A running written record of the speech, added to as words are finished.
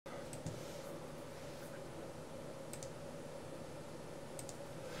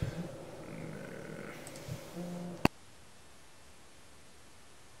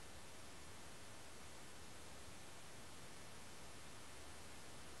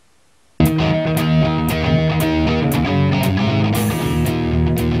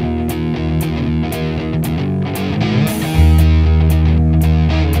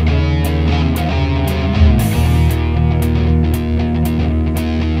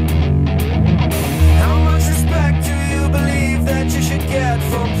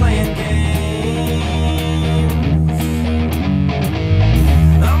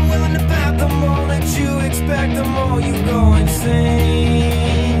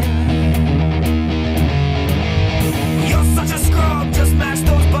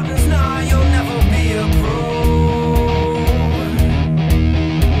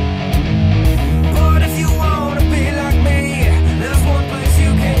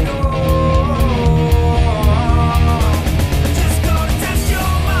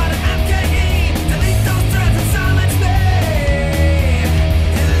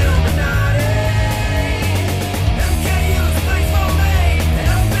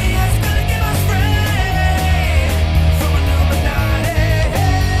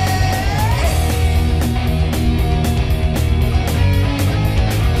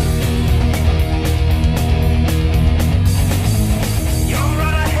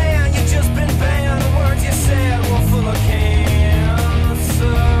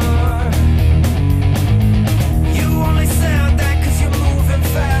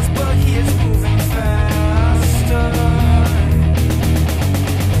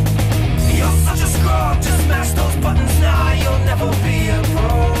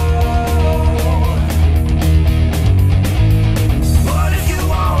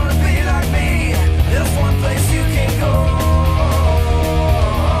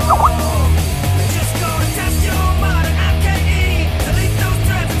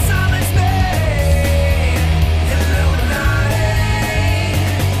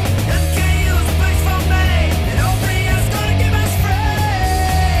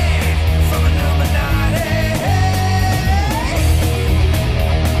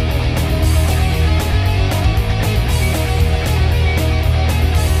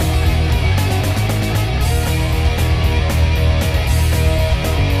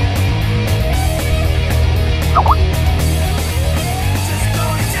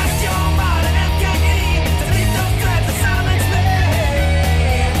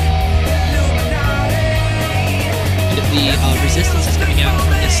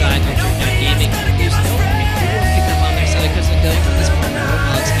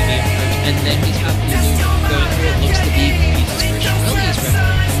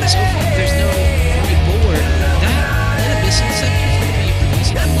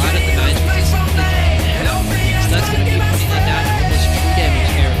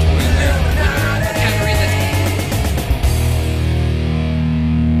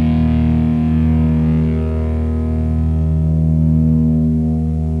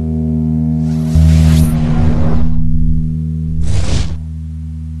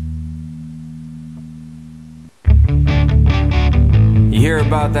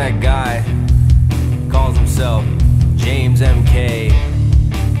about that guy, calls himself JamessMK.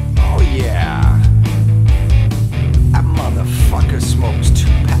 Oh yeah, that motherfucker smokes 2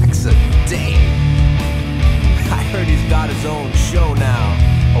 packs a day. I heard he's got his own show now.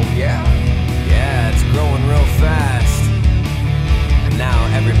 Oh yeah? Yeah, it's growing real fast. And now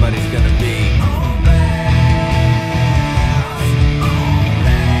everybody's gonna be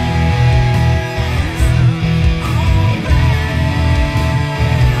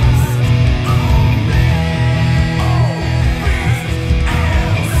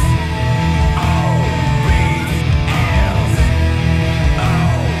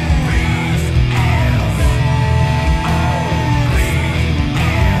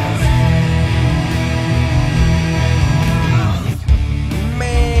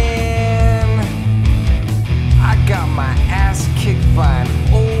by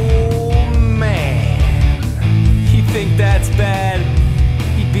an old man. You think that's bad?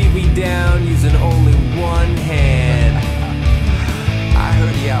 He beat me down using only one hand. I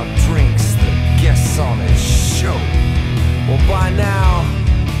heard he outdrinks the guests on his show. Well, by now,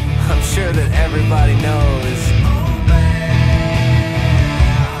 I'm sure that everybody knows.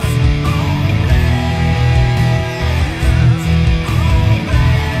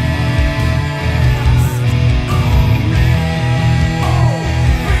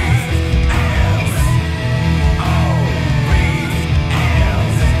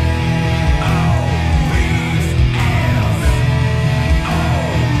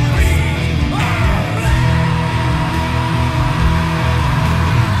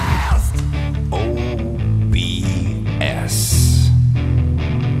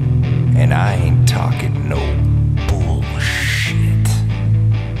 And I ain't talking no bullshit.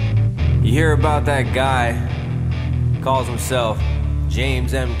 You hear about that guy, calls himself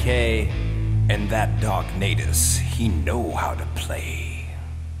JamessMK, and that DarKNaTaS, he know how to play.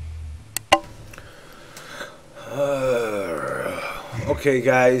 Okay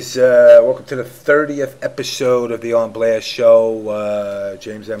guys, welcome to the 30th episode of the On Blast Show.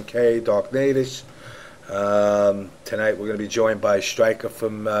 JamessMK, DarKNaTaS. Tonight we're going to be joined by Stryker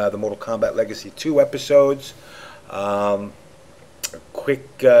from the Mortal Kombat Legacy 2 episodes. Quick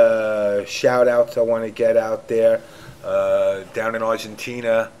shout outs I want to get out there. Down in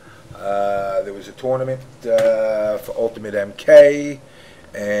Argentina, there was a tournament for Ultimate MK,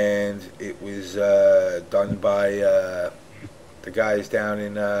 and it was done by the guys down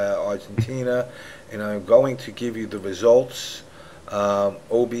in Argentina, and I'm going to give you the results.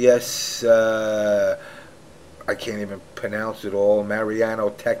 OBS, I can't even pronounce it all.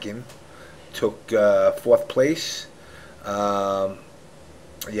 Mariano Tekken took 4th place.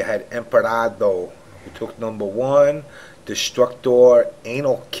 You had Emperado, who took number 1. Destructor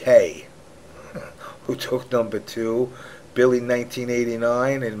Anal K, who took number 2. Billy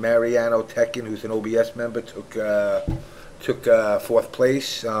 1989 and Mariano Tekken, who's an OBS member, took 4th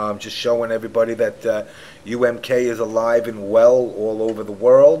place. Just showing everybody that UMK is alive and well all over the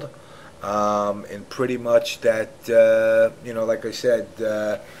world. And pretty much that, you know, like I said,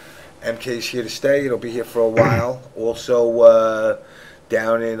 MK's here to stay. It'll be here for a while. Also,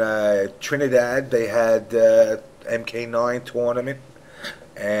 down in Trinidad, they had MK9 tournament,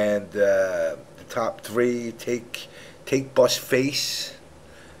 and the top 3 take Bus Face.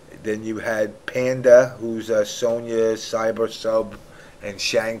 Then you had Panda, who's a Sonya Cyber Sub and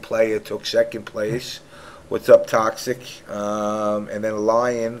Shang player, took 2nd place. What's up, Toxic? And then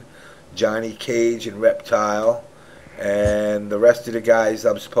Lion, Johnny Cage, and Reptile. And the rest of the guys,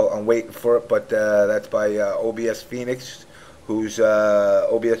 I'm waiting for it, but that's by OBS Phoenix, who's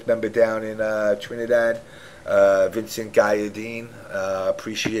OBS member down in Trinidad. Vincent Galladine.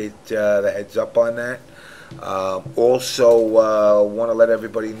 Appreciate the heads up on that. Also, want to let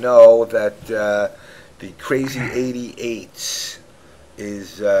everybody know that the Crazy 88s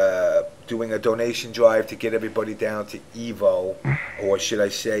is doing a donation drive to get everybody down to Evo, or should I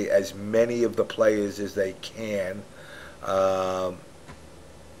say as many of the players as they can.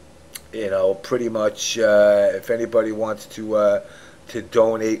 You know, pretty much if anybody wants to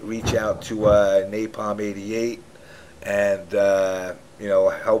donate, reach out to Napalm88 and you know,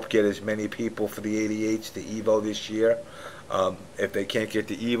 help get as many people for the 88s to Evo this year. If they can't get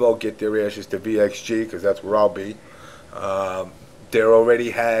to Evo, get their asses to VXG, because that's where I'll be. They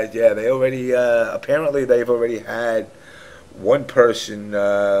already had, yeah, they already, apparently they've already had one person,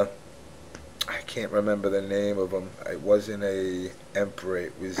 I can't remember the name of him. It wasn't a Emperor,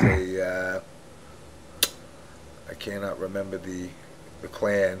 it was a, I cannot remember the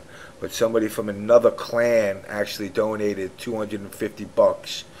clan, but somebody from another clan actually donated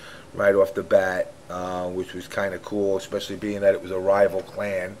 $250 right off the bat. which was kind of cool, especially being that it was a rival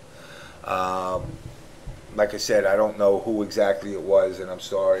clan. Like I said, I don't know who exactly it was, and I'm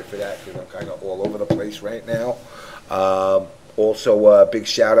sorry for that because I'm kind of all over the place right now. Also, big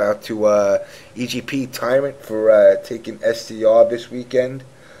shout out to EGP Tyrant for taking STR this weekend.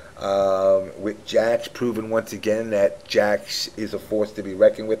 With Jax, proving once again that Jax is a force to be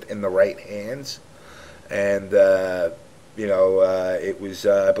reckoned with in the right hands. And, it was,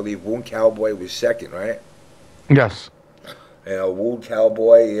 I believe, Wound Cowboy was second, right? Yes. Wound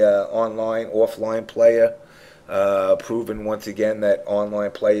Cowboy, online, offline player. Proven once again that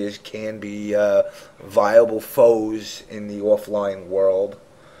online players can be viable foes in the offline world.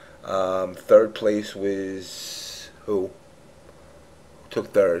 Third place was who?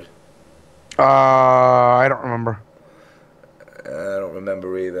 Took third? I don't remember. I don't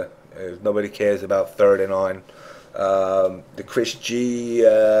remember either. Nobody cares about third and on. The Chris G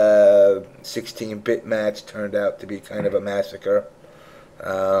 16-bit match turned out to be kind of a massacre.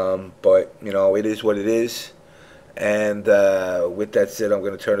 But, it is what it is. And with that said, I'm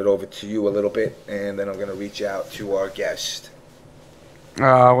going to turn it over to you a little bit, and then I'm going to reach out to our guest.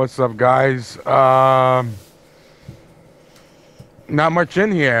 What's up, guys? Not much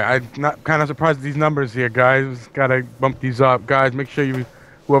in here. I'm not kind of surprised at these numbers here, guys. Gotta bump these up, guys. Make sure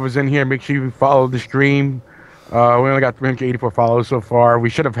whoever's in here, make sure you follow the stream. We only got 384 followers so far. We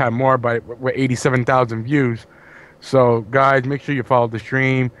should have had more, but we're 87,000 views. So, guys, make sure you follow the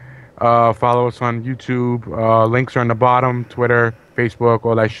stream. Follow us on YouTube. Links are on the bottom. Twitter, Facebook,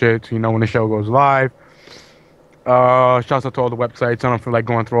 all that shit. So you know when the show goes live. Shouts out to all the websites. I don't feel like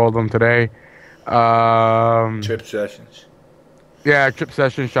going through all of them today. Trip Sessions. Yeah, Trip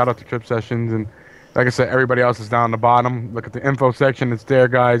Sessions. Shout out to Trip Sessions. And like I said, everybody else is down the bottom. Look at the info section. It's there,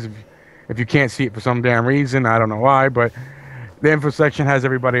 guys. If you can't see it for some damn reason, I don't know why, but the info section has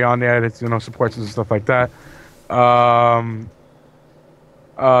everybody on there that supports us and stuff like that.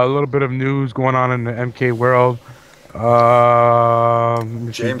 A little bit of news going on in the MK world.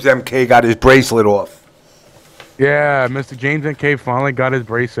 James MK got his bracelet off. Yeah, Mr. James MK finally got his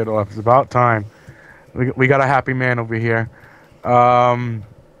bracelet off. It's about time. We got a happy man over here.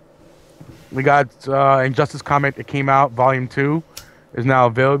 We got Injustice comic that came out, Volume 2, is now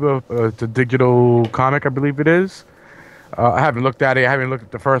available. It's a digital comic, I believe it is. I haven't looked at it. I haven't looked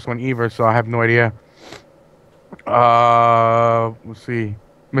at the first one either, so I have no idea. Let's see.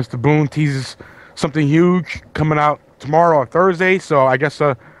 Mr. Boone teases something huge coming out tomorrow or Thursday, so I guess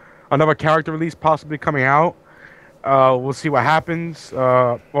another character release possibly coming out. We'll see what happens.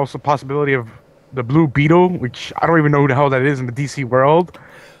 Also, possibility of the Blue Beetle, which I don't even know who the hell that is in the DC world.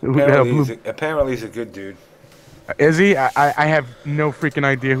 Apparently he's a good dude. Is he? I have no freaking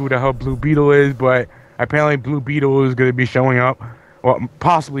idea who the hell Blue Beetle is, but apparently Blue Beetle is going to be showing up, or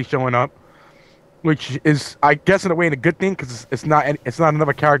possibly showing up, which is, I guess, in a way, a good thing because it's not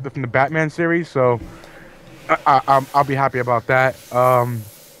another character from the Batman series. So I'll be happy about that.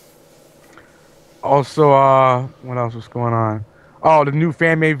 Also, what else was going on? Oh, the new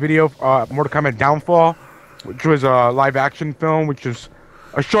fan-made video, Mortal Kombat Downfall, which was a live-action film, which is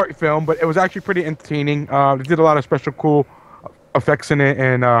a short film, but it was actually pretty entertaining. They did a lot of special cool effects in it,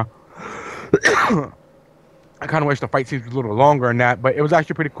 and I kind of wish the fight scenes was a little longer than that, but it was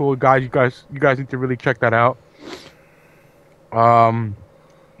actually pretty cool, guys. You guys need to really check that out.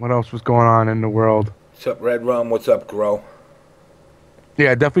 What else was going on in the world? What's up, Red Rum? What's up, Grow?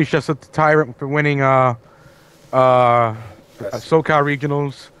 Yeah, definitely shouts out to Tyrant for winning SoCal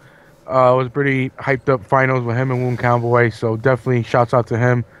Regionals. Was pretty hyped up finals with him and Wound Cowboy, so definitely shouts out to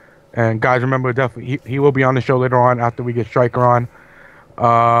him. And guys, remember, definitely he will be on the show later on after we get Stryker on.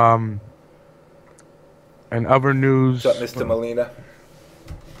 And other news. What's up, Mr. Molina?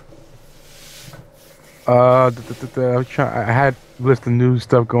 I had a list of news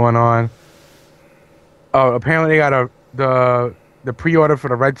stuff going on. Oh, apparently they got the pre-order for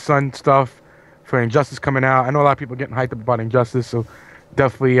the Red Sun stuff for Injustice coming out. I know a lot of people are getting hyped up about Injustice, so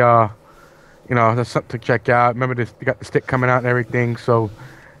definitely, that's something to check out. Remember, they got the stick coming out and everything, so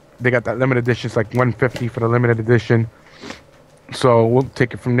they got that limited edition. It's like $150 for the limited edition. So we'll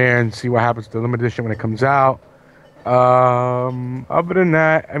take it from there and see what happens to the limited edition when it comes out. Other than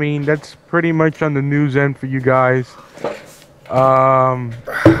that, I mean, that's pretty much on the news end for you guys. I'll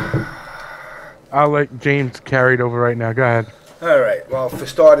let James carry it over right now. Go ahead. All right. Well, for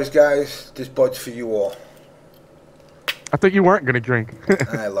starters, guys, this bud's for you all. I thought you weren't gonna drink.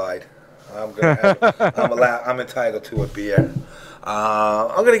 I lied. I'm entitled to a beer.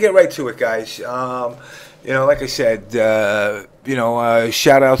 I'm gonna get right to it, guys. Like I said,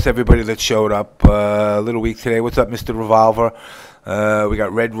 shout outs to everybody that showed up. Little week today. What's up, Mr. Revolver? We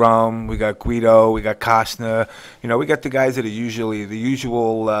got Red Rum, we got Guido, we got Costner. We got the guys that are usually the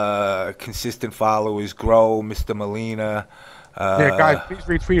usual consistent followers. Grow, Mr. Molina. Yeah, guys, please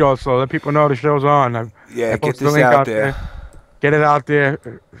retweet also. Let people know the show's on. I Get posted the this link out there. Get it out there.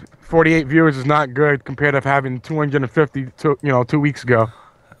 48 viewers is not good compared to having 250 2 weeks ago.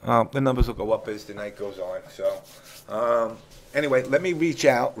 The numbers will go up as the night goes on. So, anyway, let me reach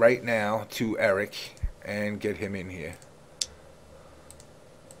out right now to Eric and get him in here.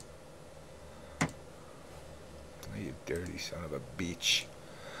 You dirty son of a bitch.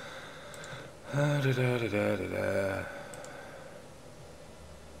 Where am I?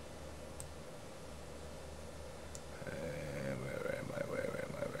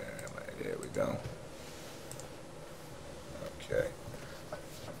 There we go. Okay.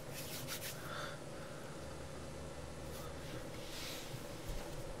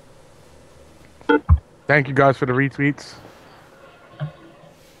 Thank you guys for the retweets.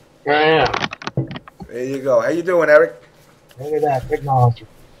 Here I am. There you go. How you doing, Eric? Look at that technology.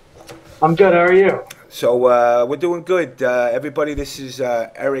 I'm good. How are you? So we're doing good. Everybody, this is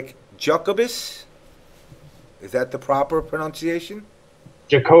Eric Jacobus. Is that the proper pronunciation?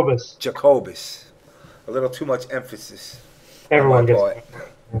 Jacobus. Jacobus. A little too much emphasis. Everyone gets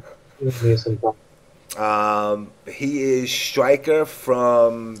it. He is Stryker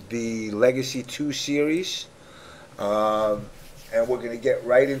from the Legacy 2 series. And we're going to get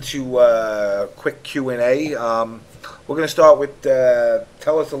right into quick Q&A. We're going to start with,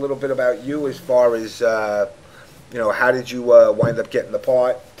 tell us a little bit about you as far as, how did you wind up getting the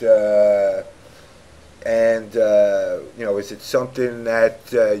part? Is it something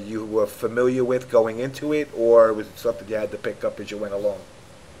that you were familiar with going into it, or was it something you had to pick up as you went along?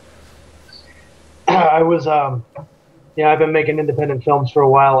 I was, I've been making independent films for a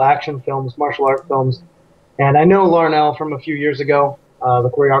while, action films, martial art films. And I know Rolando from a few years ago, the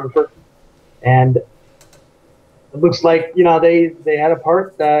choreographer. And it looks like, they had a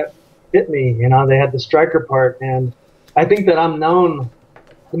part that fit me. They had the Stryker part. And I think that I'm known,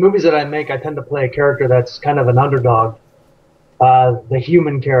 the movies that I make, I tend to play a character that's kind of an underdog, the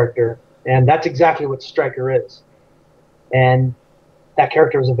human character. And that's exactly what Stryker is. And that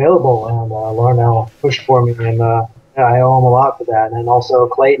character was available, and Rolando pushed for me. And I owe him a lot for that. And also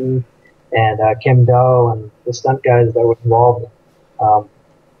Clayton and Kim Do and the stunt guys that were involved.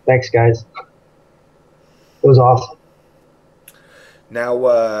 Thanks, guys. It was awesome. Now,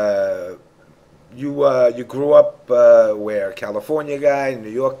 you grew up where? California guy, New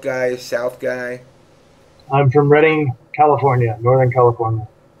York guy, South guy? I'm from Redding, California, Northern California.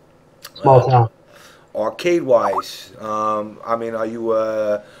 Small town. Arcade-wise, are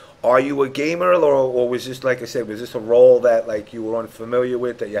you a gamer, or was this, like I said, was this a role that like you were unfamiliar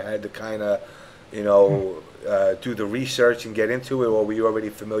with, that you had to kind of, do the research and get into it, or were you already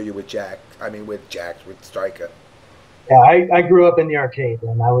familiar with with Stryker? Yeah, I grew up in the arcade,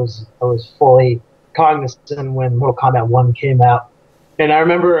 and I was fully cognizant when Mortal Kombat 1 came out. And I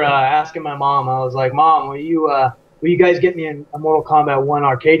remember asking my mom, I was like, "Mom, will you guys get me a Mortal Kombat 1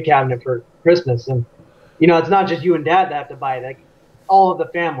 arcade cabinet for Christmas?" And it's not just you and Dad that have to buy it. Like, all of the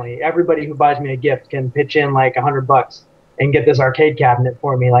family, everybody who buys me a gift can pitch in like $100 and get this arcade cabinet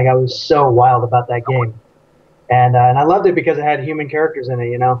for me. Like, I was so wild about that game, and I loved it because it had human characters in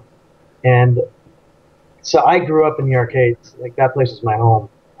it, And so I grew up in the arcades. Like, that place was my home.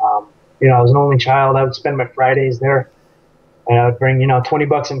 I was an only child. I would spend my Fridays there, and I would bring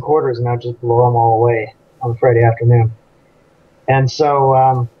 $20 in quarters, and I'd just blow them all away on Friday afternoon. And so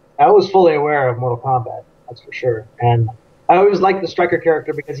I was fully aware of Mortal Kombat, that's for sure. And I always liked the Stryker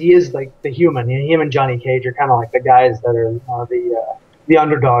character because he is like the human. Him and Johnny Cage are kind of like the guys that are the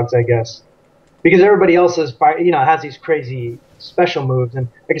underdogs, I guess. Because everybody else is, has these crazy special moves, and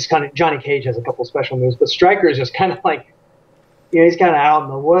I guess kind of Johnny Cage has a couple special moves, but Stryker is just kind of like, he's kind of out in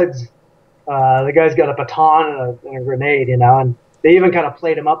the woods. The guy's got a baton and a grenade, and they even kind of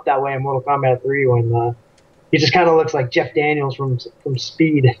played him up that way in Mortal Kombat 3 when he just kind of looks like Jeff Daniels from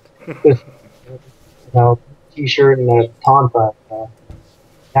Speed, with t-shirt and a tonfa.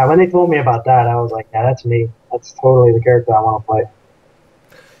 Yeah, when they told me about that, I was like, yeah, that's me. That's totally the character I want to play.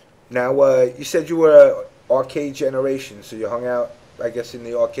 Now, you said you were arcade generation, so you hung out, I guess, in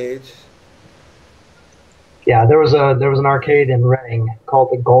the arcades? Yeah, there was an arcade in Reading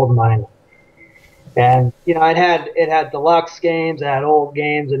called the Gold Mine. And it had deluxe games, it had old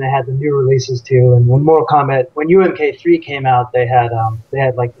games, and it had the new releases too. And when when UMK3 came out, they had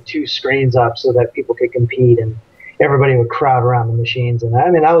like the 2 screens up so that people could compete. And everybody would crowd around the machines, and I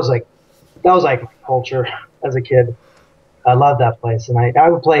mean that was like my culture as a kid. I loved that place, and I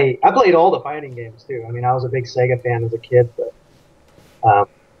played all the fighting games too. I mean, I was a big Sega fan as a kid, but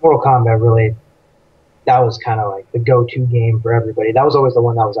Mortal Kombat really, that was kind of like the go-to game for everybody. That was always the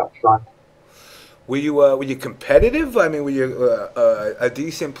one that was up front. Were you competitive? I mean, were you a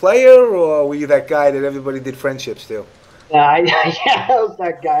decent player, or were you that guy that everybody did friendships to? Yeah, yeah, I was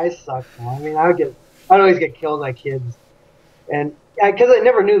that guy. I sucked, man. I mean, I'd always get killed by kids, and because I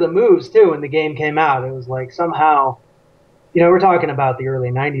never knew the moves too when the game came out. It was like somehow, we're talking about the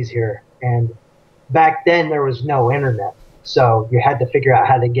early '90s here, and back then there was no internet, so you had to figure out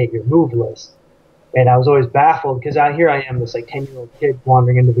how to get your move list. And I was always baffled because out here I am, this like 10-year-old kid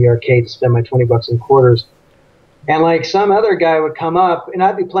wandering into the arcade to spend my 20 bucks in quarters. And like some other guy would come up and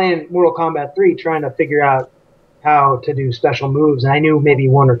I'd be playing Mortal Kombat 3 trying to figure out how to do special moves. And I knew maybe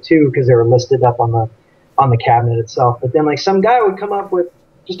one or two because they were listed up on the cabinet itself. But then like some guy would come up with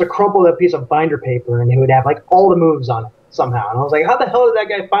just a crumpled up piece of binder paper and he would have like all the moves on it somehow. And I was like, how the hell did that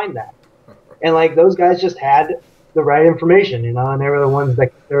guy find that? And like those guys just had the right information, and they were the ones that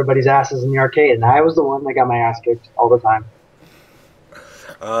kicked everybody's asses in the arcade, and I was the one that got my ass kicked all the time.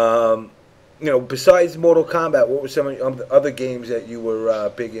 Besides Mortal Kombat, what were some of the other games that you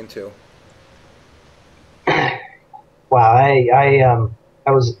were big into? Wow, I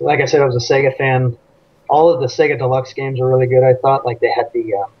was, like I said, I was a Sega fan. All of the Sega Deluxe games were really good. I thought like they had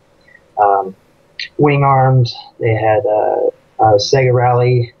the Wing Arms, they had Sega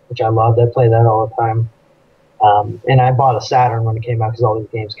Rally, which I loved. I played that all the time. And I bought a Saturn when it came out because all these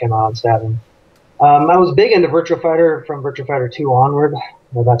games came out on Saturn. I was big into Virtua Fighter from Virtua Fighter 2 onward.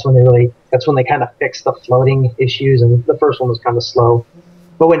 That's when they kind of fixed the floating issues, and the first one was kind of slow.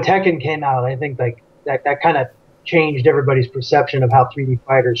 But when Tekken came out, I think like that kind of changed everybody's perception of how 3D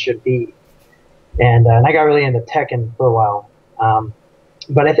fighters should be. And I got really into Tekken for a while.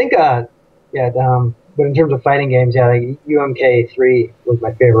 But I think, but in terms of fighting games, like UMK3 was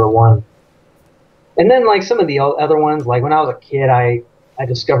my favorite one. And then, like, some of the other ones, like, when I was a kid, I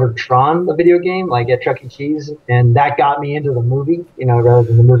discovered Tron, the video game, like, at Chuck E. Cheese, and that got me into the movie, rather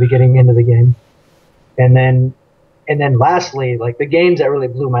than the movie getting me into the game. And then lastly, like, the games that really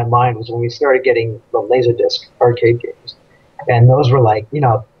blew my mind was when we started getting the Laserdisc arcade games. And those were, like,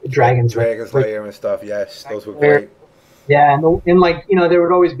 Dragon's Lair and stuff, yes, those were great. Yeah, and like, there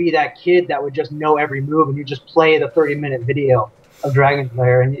would always be that kid that would just know every move, and you just play the 30-minute video of Dragon's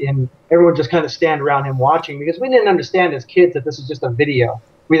Lair, and everyone just kind of stand around him watching, because we didn't understand as kids that this is just a video.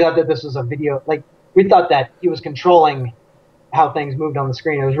 We thought that this was a video, like, we thought that he was controlling how things moved on the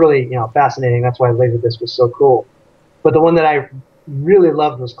screen. It was really, fascinating. That's why Laserdisc was so cool. But the one that I really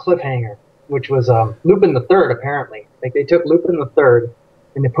loved was Cliffhanger, which was Lupin the Third, apparently. Like, they took Lupin the Third,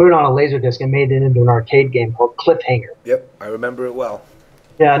 and they put it on a Laserdisc and made it into an arcade game called Cliffhanger. Yep, I remember it well.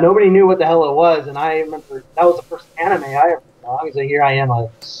 Yeah, nobody knew what the hell it was, and I remember that was the first anime I ever saw. I was like, here I am, a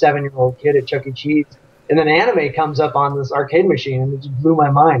 7-year-old kid at Chuck E. Cheese, and then anime comes up on this arcade machine, and it just blew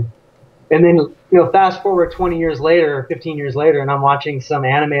my mind. And then, fast forward 20 years later, or 15 years later, and I'm watching some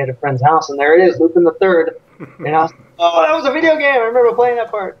anime at a friend's house, and there it is, Lupin the Third. And I was like, oh, that was a video game. I remember playing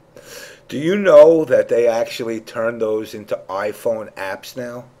that part. Do you know that they actually turned those into iPhone apps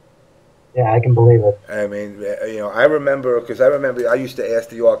now? Yeah, I can believe it. I mean, I remember I used to ask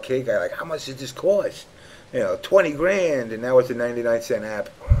the arcade guy, like, how much did this cost? 20 grand, and now it's a 99-cent app.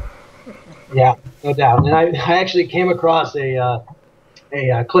 Yeah, no doubt. And I actually came across a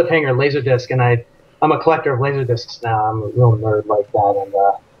Cliffhanger Laserdisc, and I'm a collector of Laserdiscs now. I'm a real nerd like that, and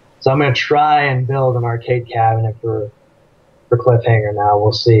so I'm going to try and build an arcade cabinet for Cliffhanger now.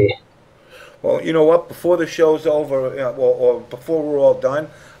 We'll see. Well, you know what? Before the show's over, or before we're all done,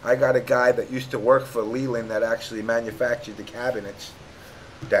 I got a guy that used to work for Leland that actually manufactured the cabinets.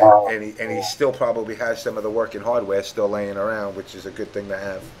 And he still probably has some of the working hardware still laying around, which is a good thing to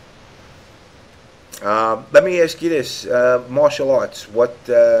have. Let me ask you this: martial arts. What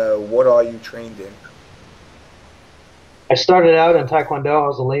are you trained in? I started out in Taekwondo. I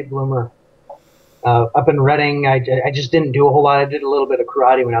was a late bloomer. Up in Reading, I just didn't do a whole lot. I did a little bit of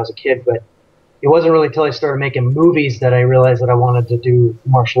karate when I was a kid, but it wasn't really until I started making movies that I realized that I wanted to do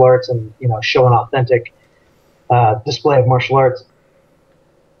martial arts and show an authentic display of martial arts.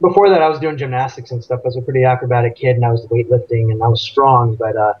 Before that, I was doing gymnastics and stuff. I was a pretty acrobatic kid, and I was weightlifting, and I was strong,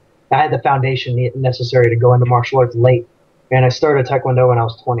 but I had the foundation necessary to go into martial arts late. And I started Taekwondo when I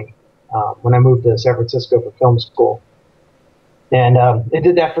was 20, when I moved to San Francisco for film school. And I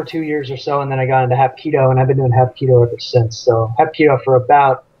did that for 2 years or so, and then I got into Hapkido, and I've been doing Hapkido ever since. So Hapkido for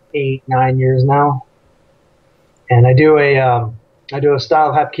about 8-9 years now. And I do a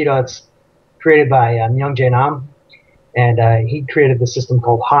style of Hapkido that's created by Myung Jae Nam. and he created the system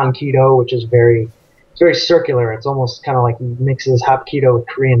called Hankido, which is it's very circular. It's almost kind of like he mixes Hapkido with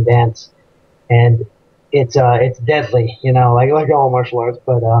Korean dance, and it's deadly, you know, like all martial arts,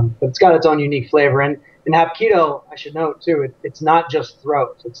 but it's got its own unique flavor. And in Hapkido, I should note too, it's not just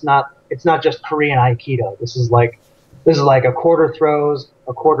throws. It's not just Korean Aikido. This is like a quarter throws,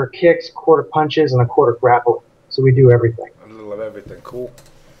 a quarter kicks, quarter punches, and a quarter grappling. So we do everything. A little of everything. Cool.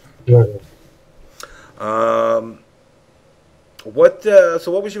 Yeah. So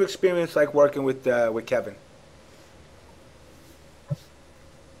what was your experience like working with Kevin?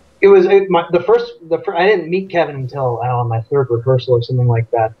 It was the first. I didn't meet Kevin until I don't know, my third rehearsal or something like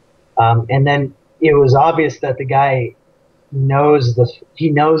that, and then it was obvious that the guy knows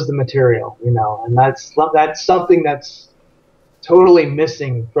the material, you know, and that's something that's totally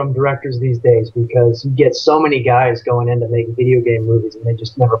missing from directors these days, because you get so many guys going in to make video game movies and they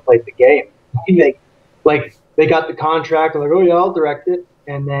just never played the game. They got the contract and like, oh yeah, I'll direct it,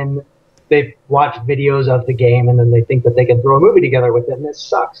 and then they watch videos of the game and then they think that they can throw a movie together with it, and it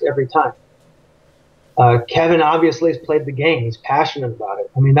sucks every time. Kevin obviously has played the game. He's passionate about it.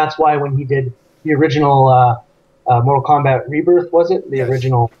 I mean, that's why when he did the original Mortal Kombat Rebirth, was it? The Yes.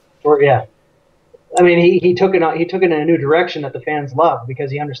 original story, yeah. I mean, he took it in a new direction that the fans love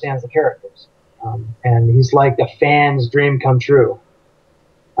because he understands the characters, and he's like the fans' dream come true.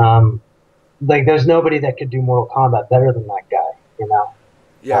 Like there's nobody that could do Mortal Kombat better than that guy, you know.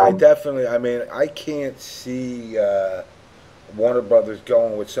 Yeah, I mean, I can't see Warner Brothers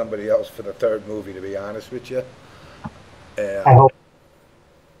going with somebody else for the third movie, to be honest with you. I hope.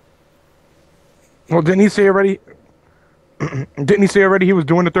 Well, didn't he say already? Didn't he say already he was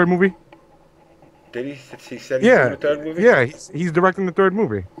doing the third movie? Did he? He said he's doing the third movie? Yeah, he's directing the third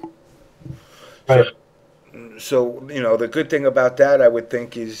movie. Right. So you know, the good thing about that, I would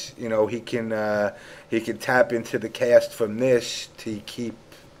think, is he can tap into the cast from this to keep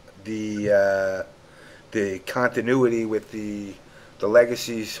the continuity with the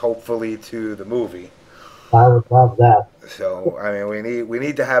legacies, hopefully, to the movie. I would love that. So I mean, we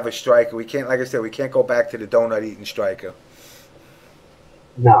need to have a Stryker. We can't, like I said, we can't go back to the donut eating Stryker.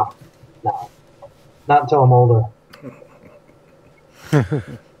 No, not until I'm older.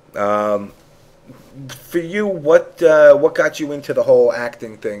 For you, what got you into the whole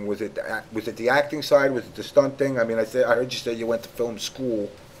acting thing? Was it the acting side? Was it the stunt thing? I mean, I heard you say you went to film school.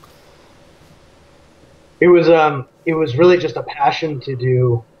 It was really just a passion to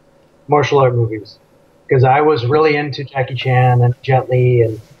do martial art movies, because I was really into Jackie Chan and Jet Li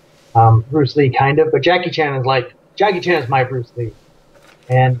and Bruce Lee, kind of. But Jackie Chan is my Bruce Lee,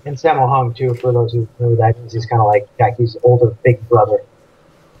 and Sammo Hung too. For those who know that, he's kind of like Jackie's older big brother.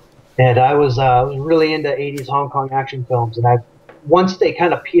 And I was really into 80s Hong Kong action films, and once they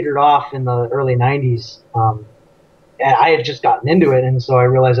kind of petered off in the early 90s, and I had just gotten into it, and so I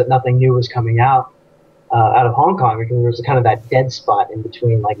realized that nothing new was coming out of Hong Kong, because there was kind of that dead spot in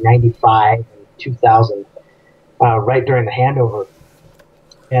between like 95 and 2000, right during the handover.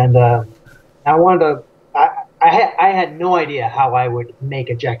 And I wanted to. I had no idea how I would make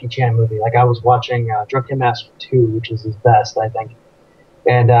a Jackie Chan movie. Like I was watching Drunken Master 2, which is his best, I think.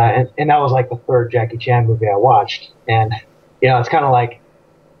 And that was like the third Jackie Chan movie I watched, and it's kind of like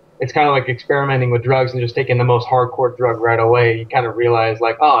experimenting with drugs and just taking the most hardcore drug right away. You kind of realize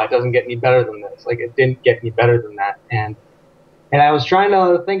like, oh, it doesn't get any better than this. Like it didn't get any better than that. And I was trying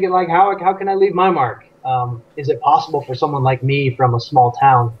to think like, how can I leave my mark? Is it possible for someone like me from a small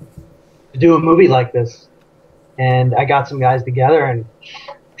town to do a movie like this? And I got some guys together and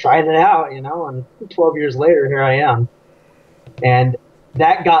tried it out, and 12 years later, here I am. And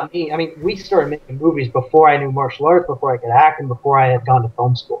that got me. I mean, we started making movies before I knew martial arts, before I could act, and before I had gone to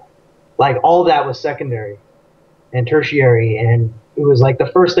film school. Like all that was secondary and tertiary, and it was like the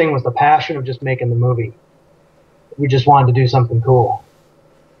first thing was the passion of just making the movie. We just wanted to do something cool.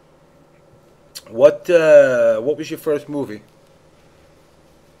 What was your first movie?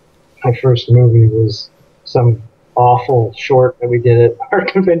 My first movie was some awful short that we did at our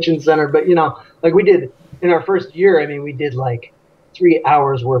convention center. But like we did in our first year. I mean, we did like 3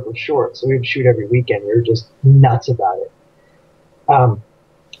 hours worth of shorts. So we would shoot every weekend. We were just nuts about it.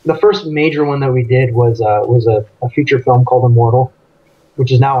 The first major one that we did was a feature film called Immortal,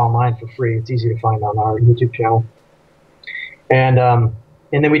 which is now online for free. It's easy to find on our YouTube channel. And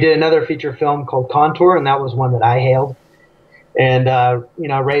then we did another feature film called Contour, and that was one that I hailed. And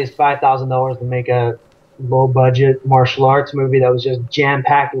raised $5,000 to make a low-budget martial arts movie that was just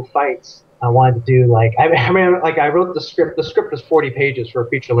jam-packed with fights. I wanted to do I wrote the script. The script was 40 pages for a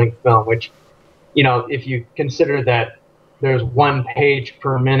feature-length film, which, if you consider that there's 1 page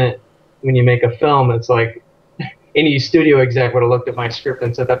per minute when you make a film, it's like any studio exec would have looked at my script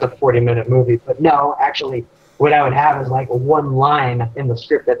and said that's a 40-minute movie. But no, actually, what I would have is like one line in the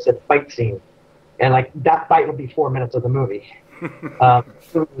script that said fight scene, and like that fight would be 4 minutes of the movie.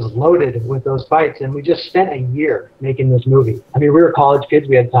 It was loaded with those fights, and we just spent a year making this movie. I mean, we were college kids;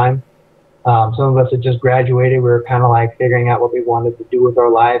 we had time. Some of us had just graduated. We were kind of like figuring out what we wanted to do with our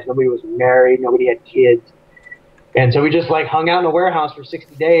lives. Nobody was married. Nobody had kids. And so we just like hung out in a warehouse for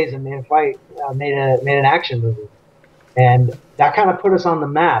 60 days and made a fight, made an action movie. And that kind of put us on the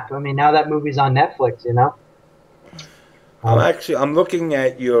map. I mean, now that movie's on Netflix, you know? I'm looking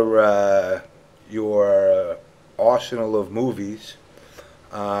at your arsenal of movies.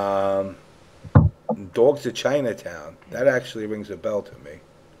 Dogs of Chinatown. That actually rings a bell to me.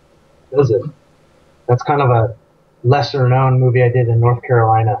 Does it? That's kind of a lesser-known movie I did in North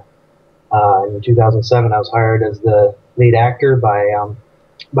Carolina in 2007. I was hired as the lead actor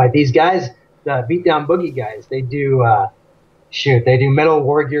by these guys, the Beatdown Boogie guys. They do they do Metal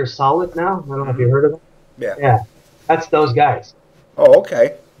War Gear Solid now. I don't know if you heard of them. Yeah. Yeah, that's those guys. Oh,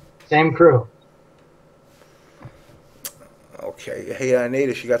 okay. Same crew. Okay. Hey,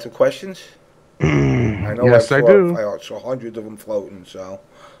 Natus, you got some questions? I know Yes, I do. I saw hundreds of them floating, so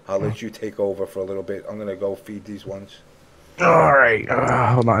I'll let you take over for a little bit. I'm going to go feed these ones. All right.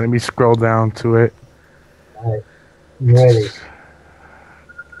 Hold on. Let me scroll down to it. All right. I'm ready.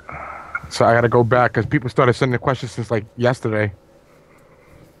 So I got to go back because people started sending questions since like yesterday.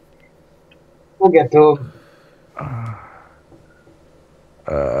 We'll get to them.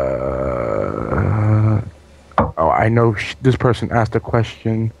 Oh, I know this person asked a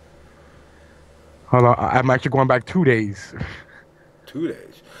question. Hold on. I'm actually going back 2 days. 2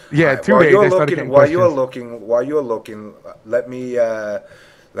 days. Yeah, All right, 2 days. While you're looking, let me, and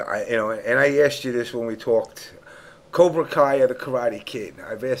I asked you this when we talked. Cobra Kai or the Karate Kid?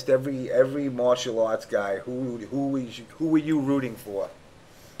 I've asked every martial arts guy who were you rooting for?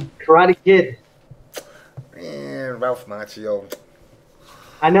 Karate Kid. Man, Ralph Macchio.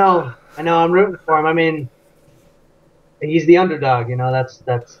 I know. I'm rooting for him. I mean, he's the underdog. You know, that's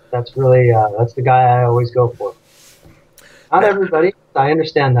really that's the guy I always go for. Not everybody. I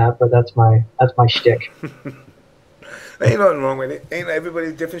understand that, but that's my shtick. Ain't nothing wrong with it. Ain't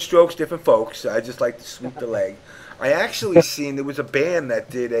everybody different strokes, different folks. I just like to sweep the leg. I actually seen there was a band that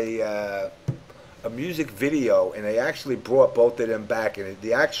did a music video, and they actually brought both of them back. And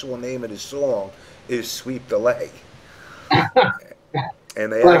the actual name of the song is "Sweep the Leg."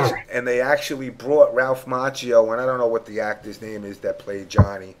 And they actually brought Ralph Macchio, and I don't know what the actor's name is that played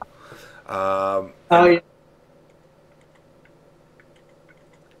Johnny. Yeah.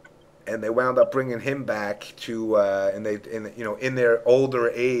 And they wound up bringing him back to, in their older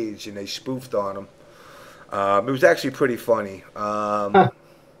age, and they spoofed on him. It was actually pretty funny. Let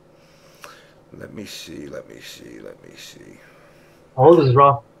me see. How old is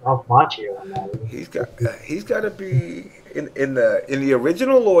Ralph Macchio on that? He's got to be in the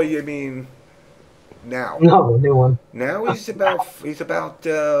original, or you mean now? No, the new one. Now he's about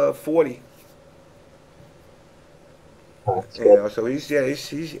 40. So he's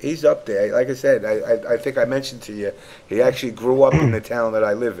up there. Like I said, I think I mentioned to you, he actually grew up in the town that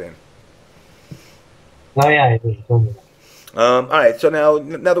I live in. Oh yeah, all right. So now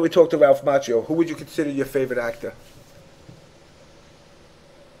that we talked to Ralph Macchio, who would you consider your favorite actor?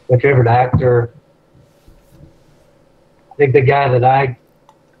 My favorite actor, I think the guy that I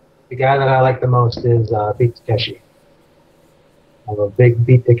like the most is Beat Takeshi. I'm a big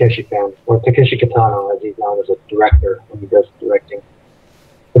Beat Takeshi fan, or Takeshi Kitano, as he's known as a director when he does directing.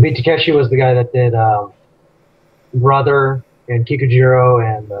 But Beat Takeshi was the guy that did Brother and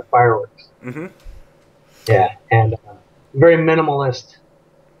Kikujiro and Fireworks. Mm-hmm. Yeah, and very minimalist,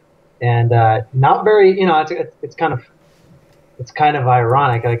 and not very. You know, it's kind of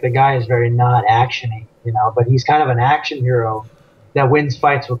ironic. Like the guy is very not actiony, you know, but he's kind of an action hero that wins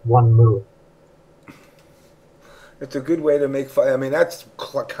fights with one move. It's a good way to make fight. I mean, that's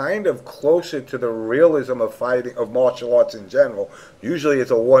kind of closer to the realism of fighting, of martial arts in general. Usually, it's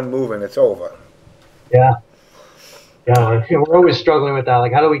a one move and it's over. Yeah. Yeah, we're always struggling with that.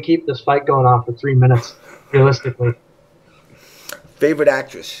 Like, how do we keep this fight going on for 3 minutes, realistically? Favorite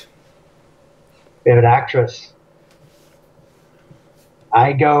actress? Favorite actress?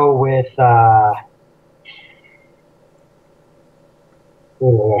 I go with, do I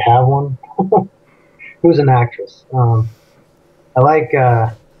have one? Who's an actress? I like,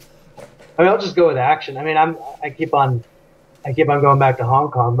 I'll just go with action. I mean, I keep on going back to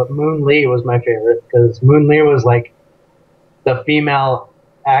Hong Kong, but Moon Lee was my favorite, because Moon Lee was like the female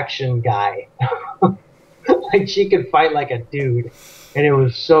action guy. Like, she could fight like a dude, and it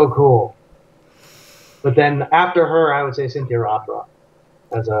was so cool. But then after her, I would say Cynthia Rothrock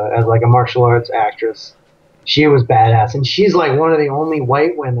as like a martial arts actress. She was badass, and she's like one of the only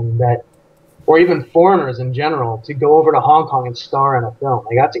white women that, or even foreigners in general, to go over to Hong Kong and star in a film.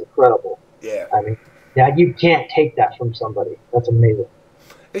 Like, that's incredible. Yeah. I mean, yeah, you can't take that from somebody. That's amazing.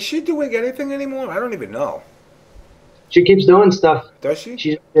 Is she doing anything anymore? I don't even know. She keeps doing stuff. Does she?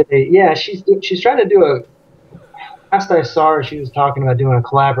 She's trying to do a. Last I saw her, she was talking about doing a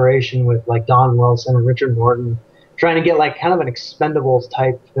collaboration with like Don Wilson and Richard Norton, trying to get like kind of an Expendables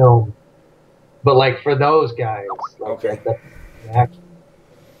type film, but like for those guys. Like, Okay. That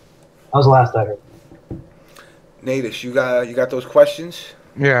was the last I heard. Natus, you got those questions?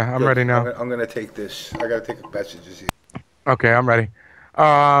 Yeah, I'm Good. ready now. I'm gonna take this. I gotta take a messages here. Okay, I'm ready.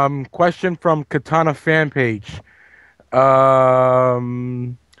 Question from Katana fan page.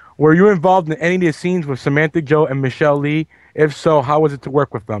 Were you involved in any of the scenes with Samantha Joe and Michelle Lee? If so, how was it to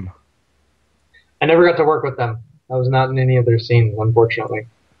work with them? I never got to work with them. I was not in any of their scenes, unfortunately.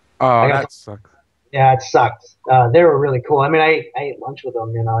 Oh, that sucks. Yeah, it sucked. They were really cool. I mean, I ate lunch with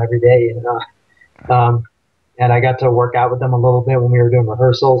them, every day, and I got to work out with them a little bit when we were doing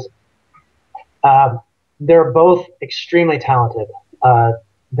rehearsals. They're both extremely talented.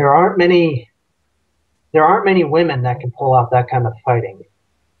 There aren't many women that can pull off that kind of fighting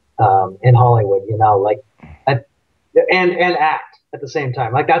in Hollywood, and act at the same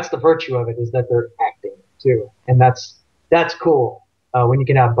time. Like, that's the virtue of it, is that they're acting too, and that's cool when you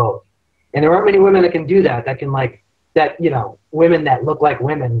can have both. And there aren't many women that can do that. That can women that look like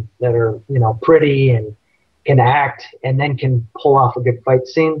women that are pretty and can act and then can pull off a good fight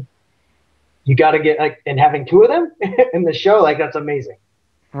scene. You got to get and having two of them in the show, that's amazing.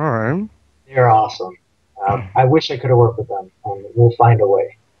 All right. They're awesome. I wish I could have worked with them. We'll find a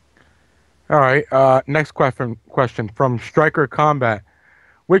way. All right. Next question from Stryker Combat.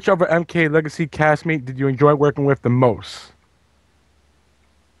 Which other MK Legacy castmate did you enjoy working with the most?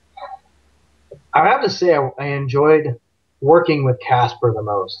 I have to say I enjoyed working with Casper the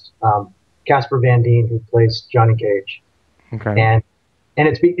most. Casper Van Dien, who plays Johnny Cage. Okay. And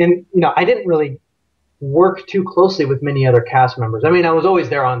I didn't really work too closely with many other cast members. I mean, I was always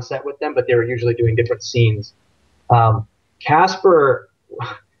there on set with them, but they were usually doing different scenes. Casper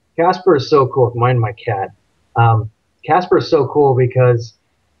is so cool. Mind my cat. Casper is so cool because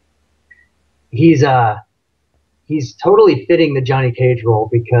he's totally fitting the Johnny Cage role,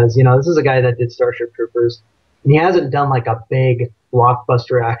 because this is a guy that did Starship Troopers, and he hasn't done like a big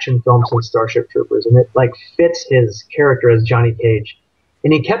blockbuster action film since Starship Troopers, and it fits his character as Johnny Cage.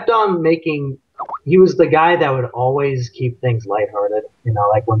 And he kept on he was the guy that would always keep things lighthearted,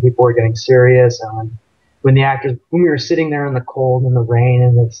 like when people were getting serious, and when we were sitting there in the cold and the rain,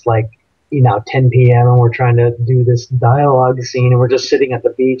 and it's 10 p.m. and we're trying to do this dialogue scene, and we're just sitting at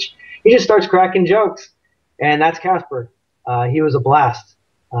the beach. He just starts cracking jokes, and that's Casper. He was a blast.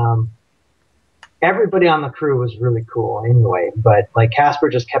 Everybody on the crew was really cool anyway, but Casper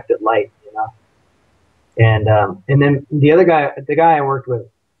just kept it light, And then the other guy, the guy I worked with,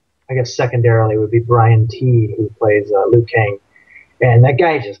 I guess secondarily, would be Brian T, who plays Liu Kang, and that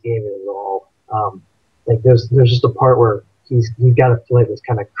guy just gave it his all. There's just a part where he's got to play this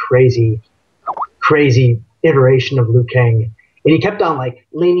kind of crazy iteration of Liu Kang, and he kept on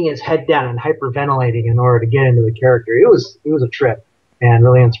leaning his head down and hyperventilating in order to get into the character. It was a trip, and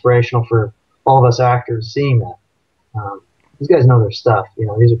really inspirational for all of us actors seeing that. These guys know their stuff.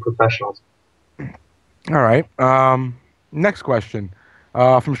 These are professionals. All right. Next question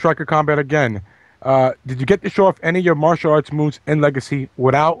from Stryker Combat again. Did you get to show off any of your martial arts moves in Legacy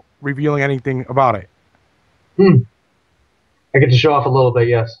without revealing anything about it? I get to show off a little bit,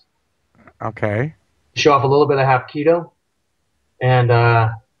 yes. Okay. Show off a little bit of Hapkido, and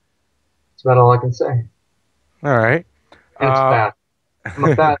that's about all I can say. All right. And it's fast.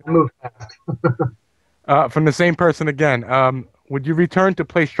 I move fast. From the same person again. Would you return to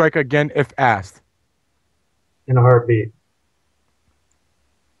play Stryker again if asked? In a heartbeat.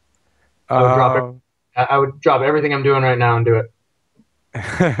 I would drop everything I'm doing right now and do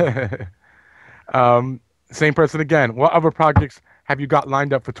it. Same person again. What other projects have you got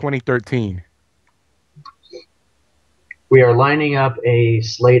lined up for 2013? We are lining up a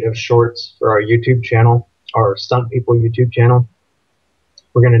slate of shorts for our YouTube channel, our Stunt People YouTube channel.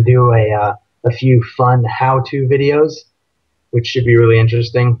 We're going to do a few fun how-to videos, which should be really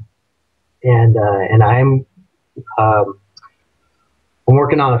interesting. And I'm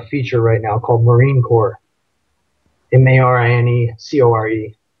working on a feature right now called Marine Corps,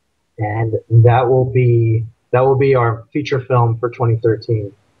 MARINECORE, and that will be our feature film for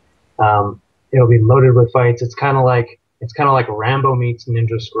 2013. It'll be loaded with fights. It's kind of like Rambo meets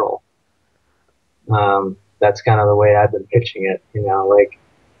Ninja Scroll. That's kind of the way I've been pitching it. You know, like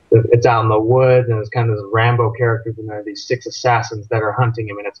it's out in the woods, and it's kind of this Rambo characters, and there are these 6 assassins that are hunting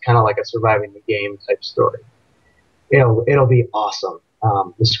him, and it's kind of like a surviving the game type story. It'll be awesome.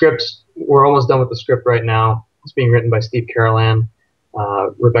 The scripts, we're almost done with the script right now. It's being written by Steve Carolan.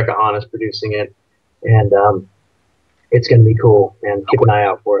 Rebecca Hahn is producing it, and it's going to be cool. And keep an eye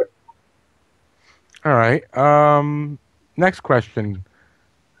out for it. All right. Next question.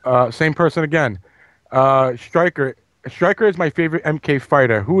 Same person again. Stryker. Stryker is my favorite MK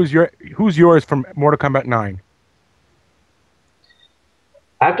fighter. Who's yours from Mortal Kombat 9?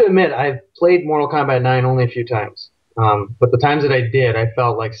 I have to admit, I've played Mortal Kombat 9 only a few times. But the times that I did, I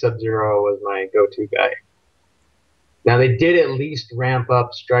felt like Sub-Zero was my go-to guy. Now, they did at least ramp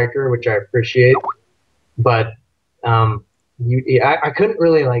up Stryker, which I appreciate. But I couldn't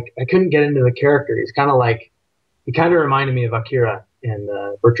really, I couldn't get into the character. He kind of reminded me of Akira in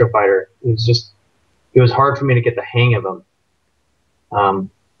Virtua Fighter. It was hard for me to get the hang of him.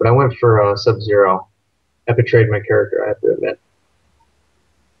 But I went for Sub-Zero. I betrayed my character, I have to admit.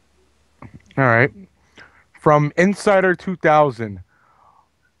 All right. From Insider 2000,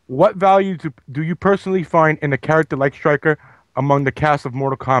 what value do you personally find in a character like Stryker among the cast of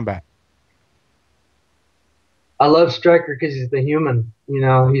Mortal Kombat? I love Stryker because he's the human. You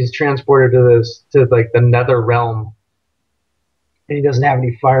know, he's transported to like the nether realm, and he doesn't have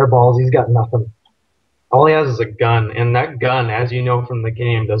any fireballs. He's got nothing. All he has is a gun, and that gun, as you know from the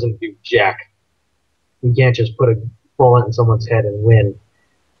game, doesn't do jack. You can't just put a bullet in someone's head and win.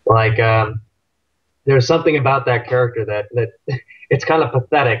 Like, there's something about that character that it's kind of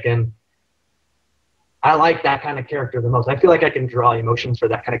pathetic, and I like that kind of character the most. I feel like I can draw emotions for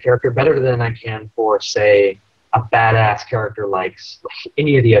that kind of character better than I can for, say, a badass character like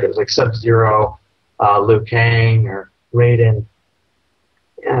any of the others, like Sub-Zero, Liu Kang, or Raiden.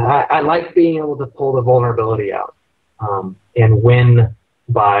 I like being able to pull the vulnerability out and win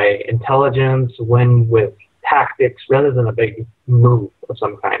by intelligence, win with tactics, rather than a big move of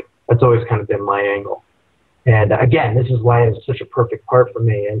some kind. That's always kind of been my angle. And again, this is why it's such a perfect part for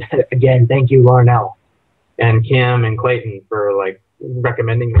me. And again, thank you, Larnell and Kim and Clayton for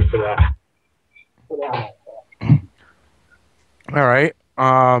recommending me for that. All right.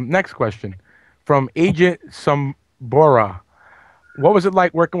 Next question. From Agent Sambora. What was it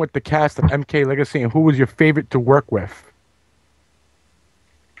like working with the cast of MK Legacy, and who was your favorite to work with?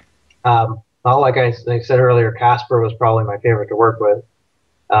 Well, like I said earlier, Casper was probably my favorite to work with.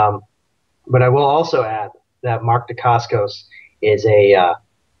 But I will also add that Mark Dacascos is a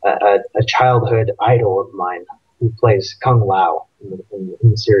childhood idol of mine who plays Kung Lao in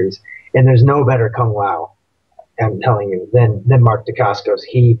the series. And there's no better Kung Lao, I'm telling you, than Mark Dacascos.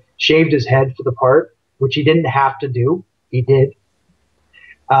 He shaved his head for the part, which he didn't have to do. He did.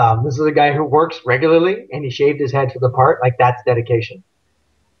 This is a guy who works regularly, and he shaved his head for the part. Like, that's dedication.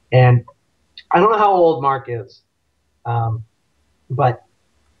 And I don't know how old Mark is, but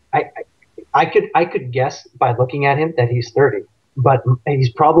I could guess by looking at him that he's 30, but he's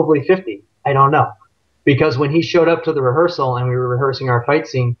probably 50. I don't know, because when he showed up to the rehearsal and we were rehearsing our fight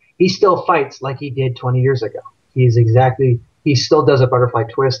scene, he still fights like he did 20 years ago. He still does a butterfly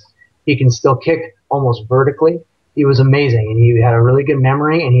twist. He can still kick almost vertically. He was amazing, and he had a really good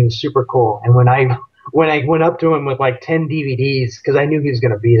memory, and he was super cool. And when I went up to him with 10 DVDs, because I knew he was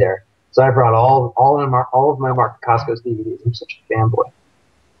going to be there, so I brought all of my Mark Dacascos DVDs. I'm such a fanboy.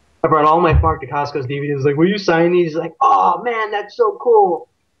 I brought all my Mark Dacascos DVDs. I was like, will you sign these? He's like, oh man, that's so cool.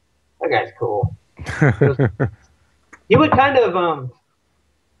 That guy's cool. He would kind of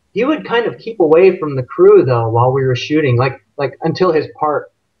keep away from the crew though while we were shooting, like until his part.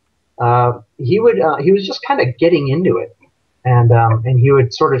 He was just kind of getting into it, and he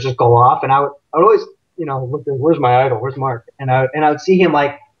would sort of just go off, and I would always, look, where's my idol? Where's Mark? And I would see him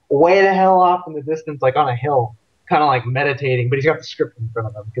way the hell off in the distance, on a hill, kind of meditating, but he's got the script in front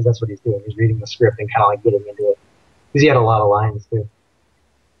of him because that's what he's doing. He's reading the script and kind of getting into it because he had a lot of lines too.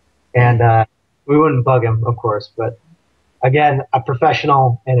 And we wouldn't bug him, of course, but again, a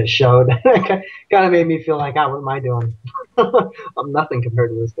professional, and it showed. Kind of made me feel like, what am I doing? I'm nothing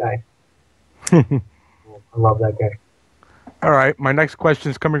compared to this guy. I love that guy. All right, my next question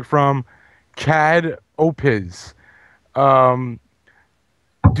is coming from Chad Opiz.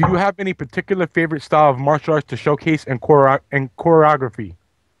 Do you have any particular favorite style of martial arts to showcase in choreography?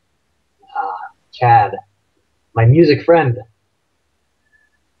 Chad, my music friend.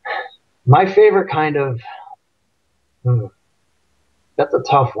 My favorite kind of... that's a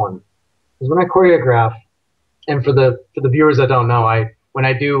tough one. Because when I choreograph, and for the viewers that don't know, when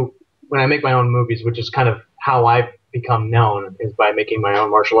I make my own movies, which is kind of how I become known is by making my own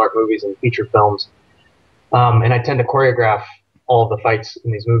martial art movies and feature films. And I tend to choreograph all of the fights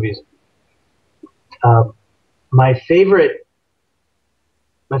in these movies. My favorite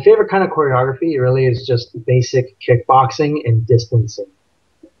kind of choreography really is just basic kickboxing and distancing.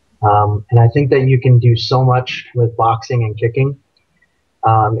 And I think that you can do so much with boxing and kicking,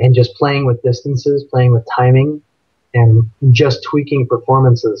 and just playing with distances, playing with timing, and just tweaking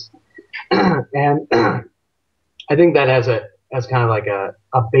performances. And I think that as kind of like a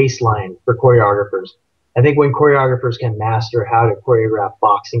baseline for choreographers. I think when choreographers can master how to choreograph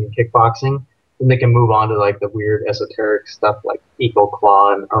boxing and kickboxing, then they can move on to like the weird esoteric stuff like Eagle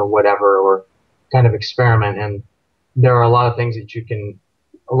Claw or whatever, or kind of experiment. And there are a lot of things that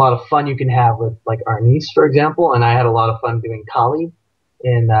a lot of fun you can have with like Arnis, for example. And I had a lot of fun doing Kali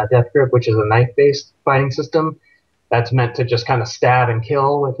in Death Grip, which is a knife-based fighting system that's meant to just kind of stab and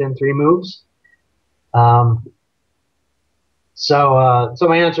kill within 3 moves. So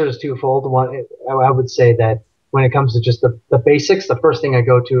my answer is twofold. One, I would say that when it comes to just the basics, the first thing I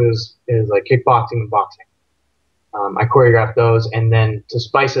go to is like kickboxing and boxing. I choreograph those, and then to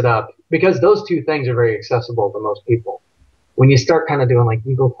spice it up, because those 2 things are very accessible to most people. When you start kind of doing like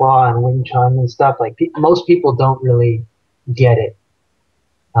Eagle Claw and Wing Chun and stuff, like most people don't really get it.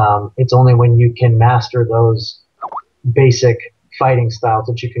 It's only when you can master those basic fighting styles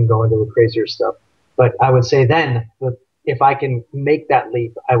that you can go into the crazier stuff. But I would say then, if I can make that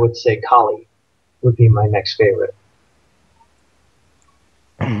leap, I would say Kali would be my next favorite.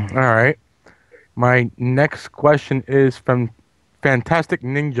 All right. My next question is from Fantastic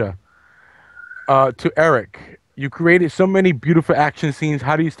Ninja. To Eric, you created so many beautiful action scenes.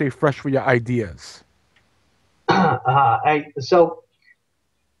 How do you stay fresh with your ideas? So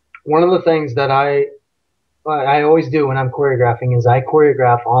one of the things that I always do when I'm choreographing is I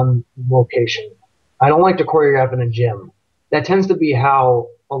choreograph on location. I don't like to choreograph in a gym. That tends to be how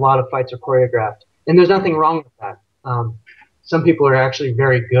a lot of fights are choreographed. And there's nothing wrong with that. Some people are actually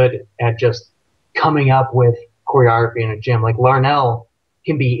very good at just coming up with choreography in a gym. Like Larnell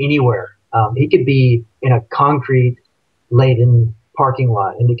can be anywhere. He could be in a concrete-laden parking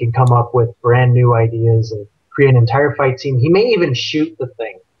lot, and he can come up with brand new ideas and create an entire fight scene. He may even shoot the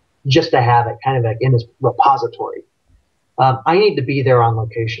thing just to have it kind of like in his repository. I need to be there on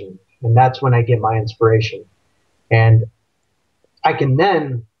location, and that's when I get my inspiration. And I can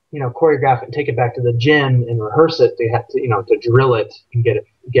then, choreograph it and take it back to the gym and rehearse it to drill it and get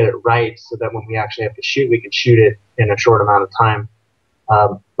it right, so that when we actually have to shoot, we can shoot it in a short amount of time.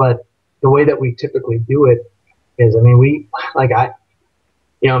 But the way that we typically do it is, me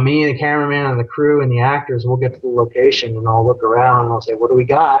and the cameraman and the crew and the actors, we'll get to the location and I'll look around and I'll say, what do we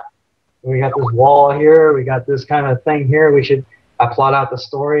got? We got this wall here. We got this kind of thing here. I plot out the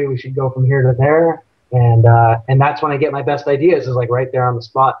story. We should go from here to there. And that's when I get my best ideas, is like right there on the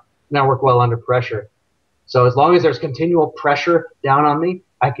spot. And I work well under pressure. So as long as there's continual pressure down on me,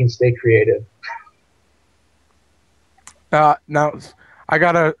 I can stay creative. Now,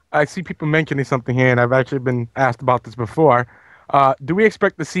 I see people mentioning something here, and I've actually been asked about this before. Do we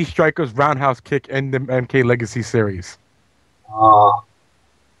expect to see Stryker's roundhouse kick in the MK Legacy series?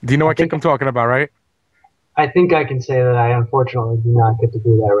 Do you know what kick I'm talking about, right? I think I can say that I unfortunately do not get to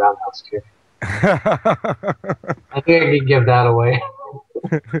do that roundhouse kick. I think I can give that away.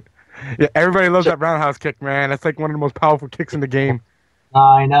 Yeah, everybody loves that roundhouse kick, man. That's like one of the most powerful kicks in the game.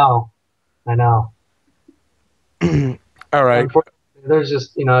 I know. All right. There's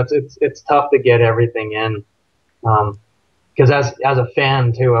just, it's tough to get everything in. Because as a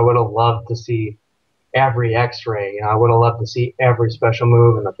fan too, I would have loved to see every X-ray. I would have loved to see every special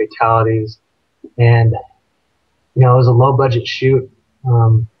move and the fatalities. And it was a low budget shoot.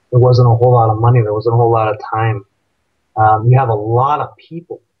 There wasn't a whole lot of money. There wasn't a whole lot of time. You have a lot of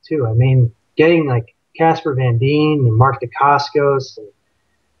people too. Getting like Casper Van Dien and Mark Dacascos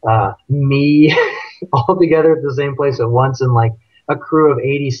and me all together at the same place at once, and like a crew of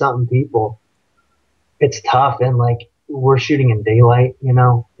 80 something people. It's tough, and like we're shooting in daylight,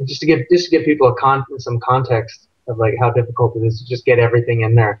 just to give people some context of like how difficult it is to just get everything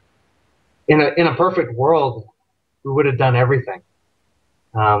in there. In a perfect world, we would have done everything.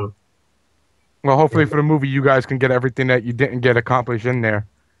 Well, hopefully for the movie, you guys can get everything that you didn't get accomplished in there.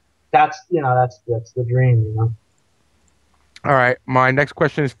 That's the dream, All right, my next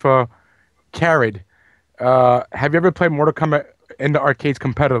question is for Carrot. Have you ever played Mortal Kombat in the arcades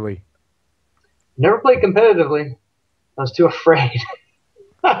competitively? Never played competitively. I was too afraid.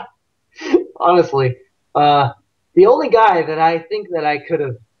 Honestly, the only guy that I think that I could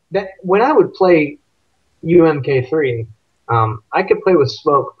have, when I would play UMK3, I could play with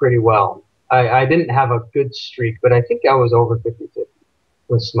smoke pretty well. I didn't have a good streak, but I think I was over 50-50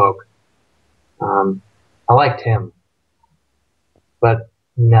 with Smoke. I liked him, but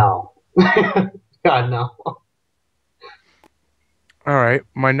no. God, no. All right.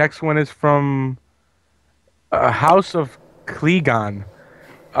 My next one is from House of Klegon.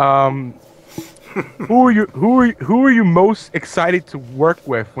 Who are you most excited to work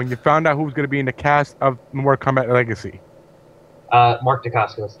with when you found out who was going to be in the cast of Mortal Kombat Legacy? Mark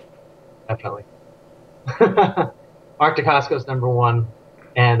Dacascos, definitely. Mark Dacascos, number one,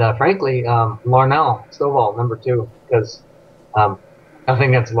 and frankly, Larnell Stovall, number two, because nothing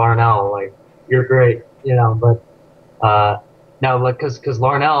against Larnell, like you're great, you know, but no, like because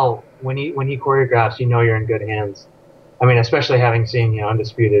Larnell, when he choreographs, you know you're in good hands. I mean, especially having seen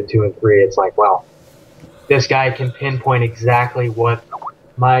Undisputed 2 and 3, it's like, wow, this guy can pinpoint exactly what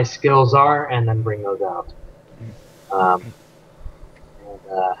my skills are and then bring those out.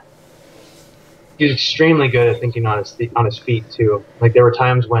 He's extremely good at thinking on his feet too. Like there were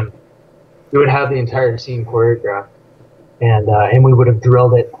times when we would have the entire scene choreographed, and we would have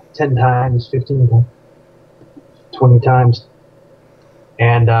drilled it 10 times, 15 times, 20 times,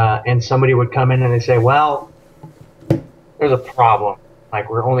 and somebody would come in and they say, well, there's a problem. Like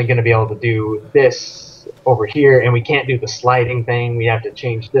we're only going to be able to do this over here, and we can't do the sliding thing. We have to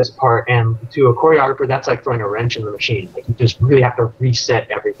change this part. And to a choreographer, that's like throwing a wrench in the machine. Like you just really have to reset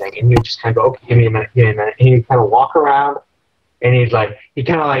everything. And you just kind of go, okay, give me a minute. And he'd kind of walk around, and he kind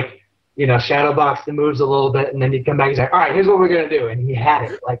of like, shadow box the moves a little bit, and then he'd come back and say, all right, here's what we're going to do. And he had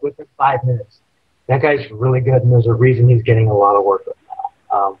it like within 5 minutes. That guy's really good, and there's a reason he's getting a lot of work with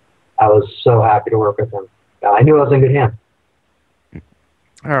now. I was so happy to work with him. I knew I was in good hands.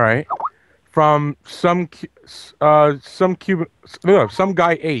 All right. From some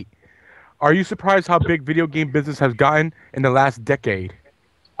guy 8. Are you surprised how big video game business has gotten in the last decade?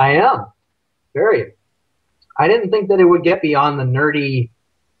 I am. Very. I didn't think that it would get beyond the nerdy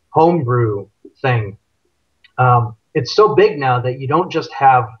homebrew thing. It's so big now that you don't just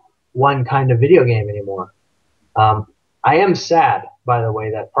have one kind of video game anymore. I am sad, by the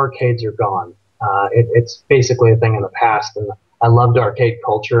way, that arcades are gone. It's basically a thing in the past, and I loved arcade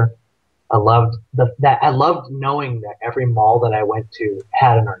culture. I loved I loved knowing that every mall that I went to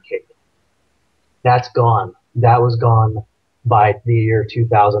had an arcade. That's gone. That was gone by the year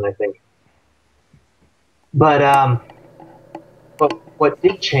 2000, I think. But what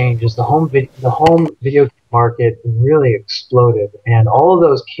did change is the home video market really exploded, and all of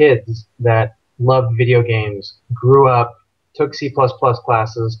those kids that loved video games grew up, took C++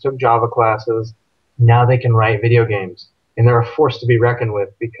 classes, took Java classes. Now they can write video games, and they're a force to be reckoned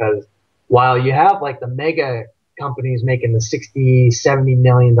with, because while you have like the mega companies making the $60-70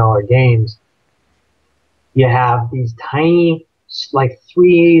 million games, you have these tiny, like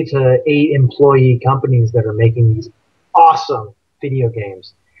 3 to 8 employee companies that are making these awesome video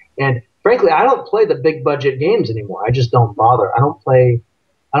games. And frankly, I don't play the big budget games anymore. I just don't bother. I don't play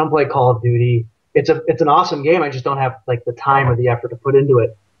Call of Duty. It's an awesome game. I just don't have like the time or the effort to put into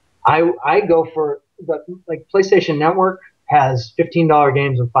it. I go for like PlayStation Network has $15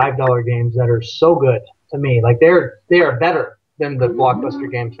 games and $5 games that are so good to me. Like they are better than the blockbuster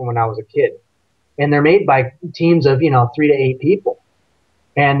games from when I was a kid, and they're made by teams of 3 to 8 people,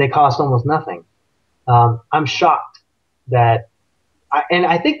 and they cost almost nothing. I'm shocked that,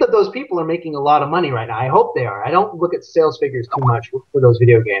 I think that those people are making a lot of money right now. I hope they are. I don't look at sales figures too much for those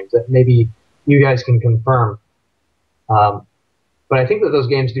video games. That maybe you guys can confirm. But I think that those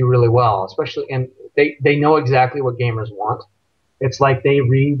games do really well, especially, and they know exactly what gamers want. It's like they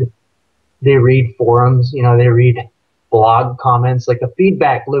read forums, they read blog comments. Like the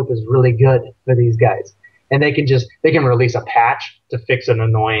feedback loop is really good for these guys, and they can release a patch to fix an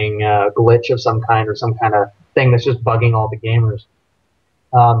annoying glitch of some kind, or some kind of thing that's just bugging all the gamers.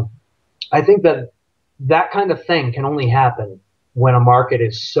 I think that kind of thing can only happen when a market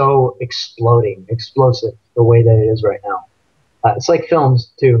is so explosive the way that it is right now. It's like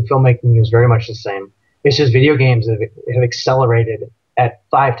films too. Filmmaking is very much the same. It's just video games have accelerated at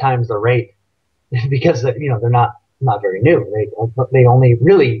 5 times the rate because they're not very new. They only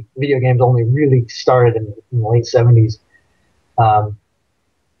really, video games only really started in the late 70s,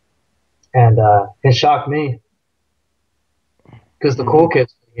 and it shocked me because the cool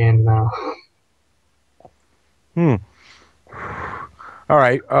kids are the games now. All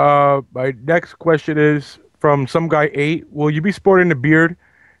right. My next question is from some guy 8. Will you be sporting a beard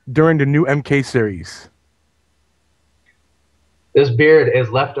during the new MK series? This beard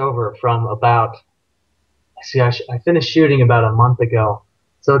is left over from about. I finished shooting about a month ago,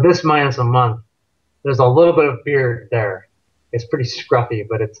 so this minus a month, there's a little bit of beard there. It's pretty scruffy,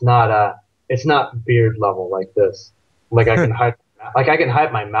 but it's not it's not beard level like this. Like I can hide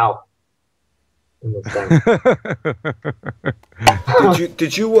my mouth in this thing.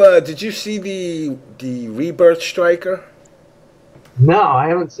 Did you see the Rebirth Stryker? No, I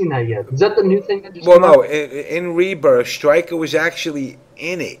haven't seen that yet. Is that the new thing that just Well, came no. out? In Rebirth, Stryker was actually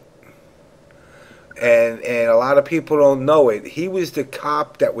in it, and a lot of people don't know it. He was the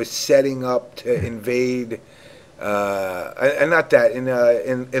cop that was setting up to invade. And not that in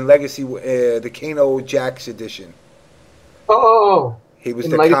Legacy, the Kano Jax edition. Oh, He was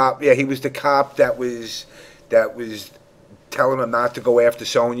in the Legacy. cop. Yeah, he was the cop that was telling him not to go after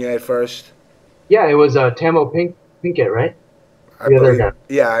Sonya at first. Yeah, it was Tamo Pinkett, right? I The other believe. guy.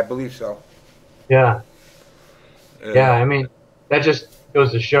 Yeah, I believe so. Yeah, yeah. I mean, that just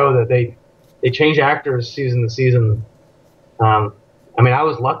goes to show that they change actors season to season. I mean, I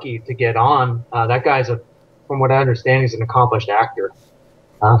was lucky to get on. That guy's from what I understand, he's an accomplished actor.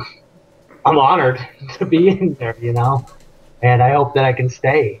 I'm honored to be in there, you know, and I hope that I can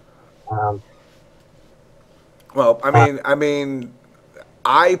stay. Well,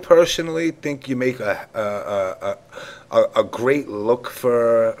 I personally think you make a great look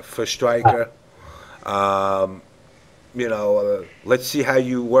for Stryker. You know, let's see how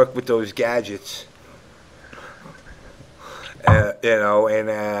you work with those gadgets. You know,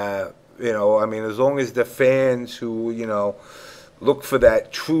 and you know, I mean, as long as the fans who look for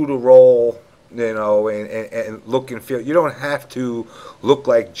that true to role, you know, and look and feel, you don't have to look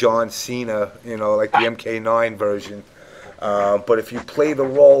like John Cena, you know, like the MK9 version. But if you play the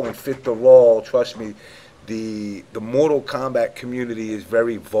role and fit the role, trust me, the Mortal Kombat community is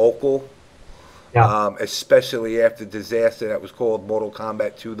very vocal. Yeah. Especially after the disaster that was called Mortal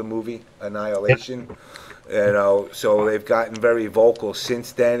Kombat 2, the movie Annihilation. You know, so they've gotten very vocal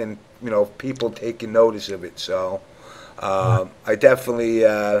since then, and people taking notice of it. So I definitely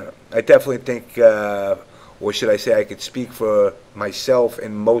think, or should I say, I could speak for myself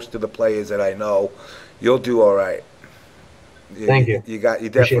and most of the players that I know. You'll do all right. Thank you. You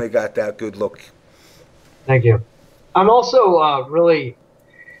definitely got that good look. Thank you. I'm also really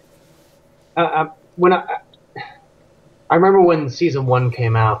when I remember when season 1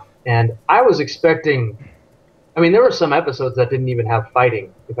 came out, and I was expecting. I mean, there were some episodes that didn't even have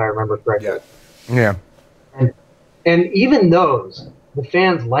fighting, if I remember correctly. Yeah. And even those, the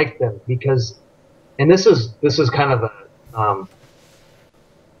fans liked them because, and this is kind of a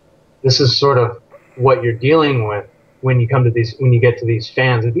this is sort of what you're dealing with when you get to these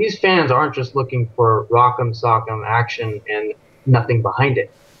fans. And these fans aren't just looking for rock'em sock'em action and nothing behind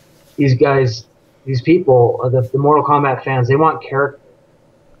it. These guys, these people, the Mortal Kombat fans, they want character.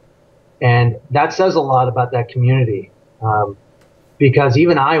 And that says a lot about that community. Because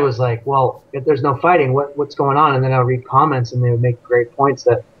even I was like, well, if there's no fighting, what's going on? And then I'll read comments and they would make great points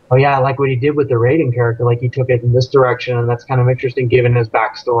that, oh yeah, I like what he did with the Raiden character. Like he took it in this direction, and that's kind of interesting given his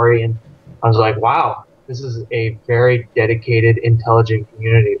backstory. And I was like, wow, this is a very dedicated, intelligent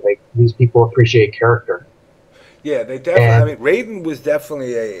community. Like these people appreciate character. Yeah, they definitely. I mean, Raiden was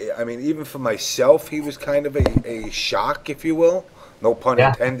definitely I mean, even for myself, he was kind of a shock, if you will. No pun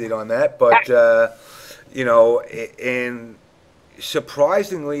intended on that. But, and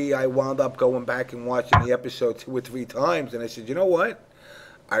surprisingly, I wound up going back and watching the episode 2 or 3 times. And I said, you know what?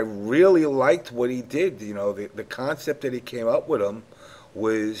 I really liked what he did. You know, the concept that he came up with him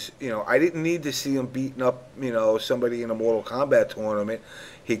was, I didn't need to see him beating up, somebody in a Mortal Kombat tournament.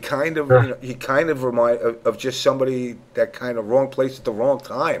 He kind of, reminded of just somebody that kind of wrong place at the wrong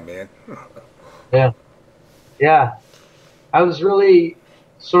time, man. Yeah. I was really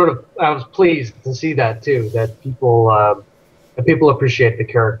I was pleased to see that too, that people appreciate the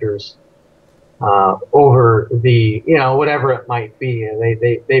characters over the, whatever it might be.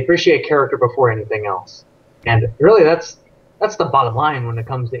 They appreciate character before anything else. And really that's the bottom line when it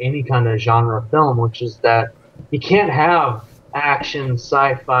comes to any kind of genre film, which is that you can't have action,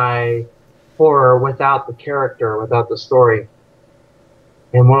 sci-fi, horror without the character, without the story.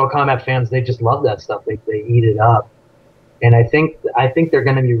 And Mortal Kombat fans, they just love that stuff. They eat it up. And I think they're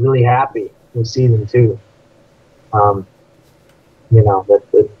going to be really happy with season 2.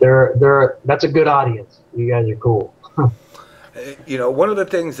 That's a good audience. You guys are cool. One of the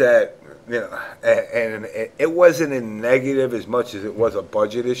things that and it wasn't a negative as much as it was a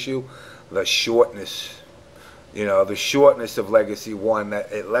budget issue, the shortness. The shortness of Legacy 1,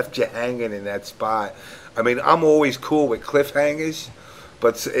 that it left you hanging in that spot. I mean, I'm always cool with cliffhangers.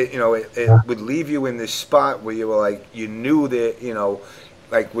 But, it would leave you in this spot where you were like, you knew that,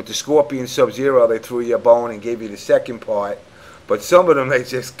 like with the Scorpion Sub-Zero, they threw you a bone and gave you the second part. But some of them, they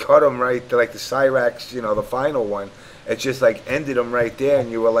just cut them right, like the Cyrax, the final one. It just like ended them right there,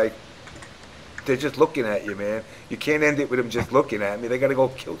 and you were like, they're just looking at you, man. You can't end it with them just looking at me. They got to go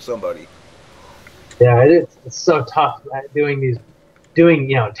kill somebody. Yeah, it's so tough doing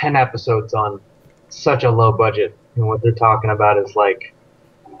 10 episodes on such a low budget. And what they're talking about is like,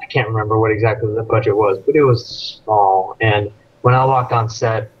 I can't remember what exactly the budget was, but it was small. And when I walked on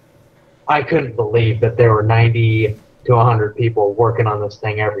set, I couldn't believe that there were 90 to 100 people working on this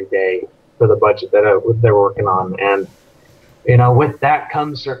thing every day for the budget that they're working on. And, with that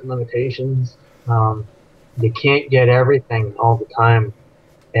comes certain limitations. You can't get everything all the time.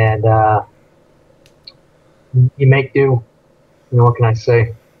 And you make do. What can I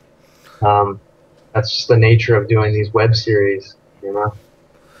say? That's just the nature of doing these web series,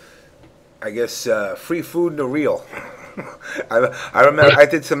 I guess free food and the real. I remember I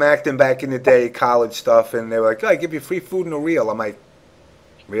did some acting back in the day, college stuff, and they were like, "Oh, I give you free food and a reel." I'm like,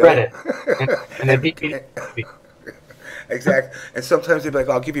 "Really?" Credit. and then Exactly. And sometimes they'd be like,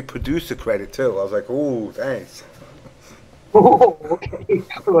 "I'll give you producer credit too." I was like, "Ooh, thanks." Oh, okay.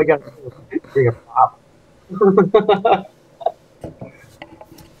 I got to bring a pop.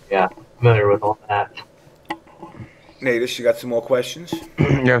 Yeah, familiar with all that. Natus, you got some more questions?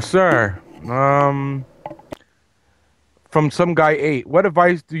 Yes, sir. From some guy 8, what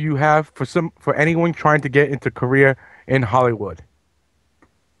advice do you have for anyone trying to get into career in Hollywood?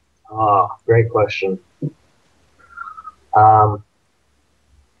 Great question. So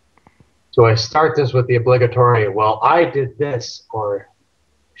I start this with the obligatory, well, I did this, or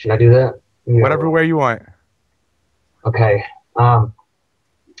should I do that? Yeah. Whatever way you want. Okay.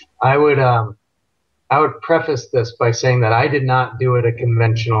 I would preface this by saying that I did not do it a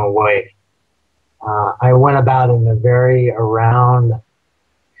conventional way. I went about in a very roundabout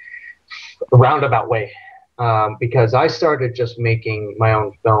way, because I started just making my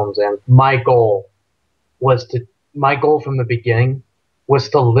own films, and my goal from the beginning was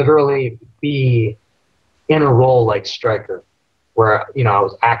to literally be in a role like Stryker, where I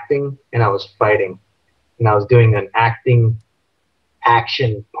was acting and I was fighting, and I was doing an action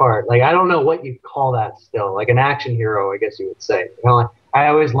part. Like, I don't know what you'd call that still, like an action hero, I guess you would say. I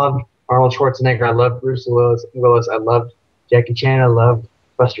always loved Arnold Schwarzenegger. I loved Bruce Willis. I loved Jackie Chan. I loved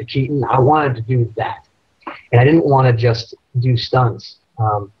Buster Keaton. I wanted to do that, and I didn't want to just do stunts.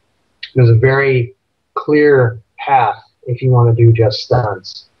 There's a very clear path if you want to do just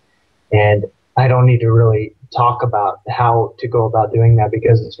stunts, and I don't need to really talk about how to go about doing that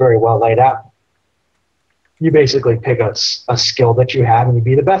because it's very well laid out. You basically pick a skill that you have and you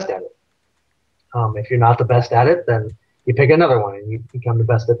be the best at it. If you're not the best at it, then you pick another one and you become the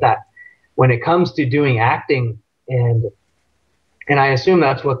best at that. When it comes to doing acting, and I assume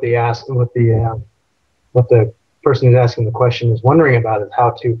that's what the person who's asking the question is wondering about, is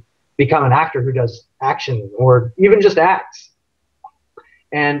how to become an actor who does action or even just acts.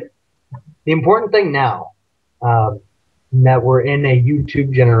 And the important thing now, that we're in a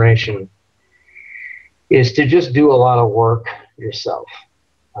YouTube generation, is to just do a lot of work yourself,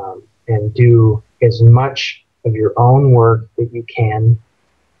 and do as much of your own work that you can.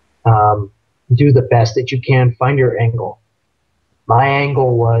 Do the best that you can. Find your angle. My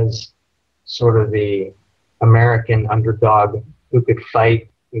angle was sort of the American underdog who could fight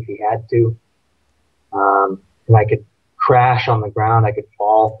if he had to. And I could crash on the ground. I could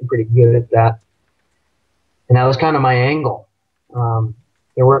fall. I'm pretty good at that. And that was kind of my angle.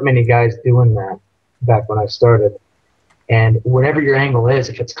 There weren't many guys doing that back when I started. And whatever your angle is,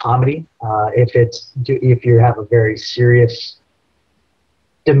 if it's comedy, if you have a very serious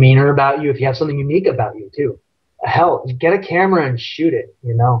demeanor about you, if you have something unique about you too, hell, get a camera and shoot it.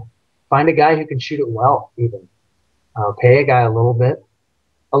 Find a guy who can shoot it well. Even pay a guy a little bit.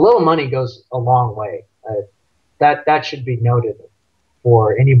 A little money goes a long way. That should be noted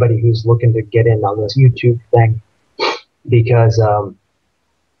for anybody who's looking to get in on this YouTube thing, because a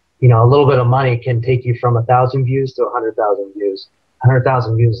little bit of money can take you from 1,000 views to 100,000 views.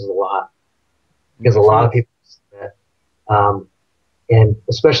 100,000 views is a lot, because a lot of people see that. And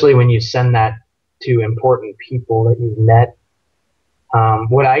especially when you send that to important people that you've met.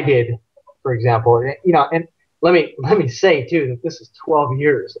 What I did, for example, and let me say too that this is 12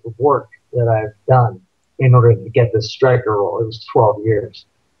 years of work that I've done in order to get this Stryker role. It was 12 years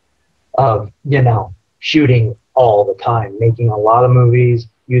of shooting all the time, making a lot of movies,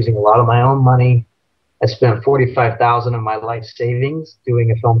 using a lot of my own money. I spent $45,000 of my life savings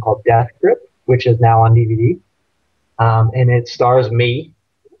doing a film called Death Grip, which is now on DVD. And it stars me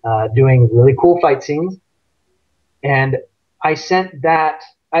doing really cool fight scenes. And I sent that,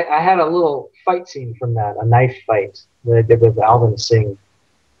 I had a little fight scene from that, a knife fight that I did with Alvin Singh.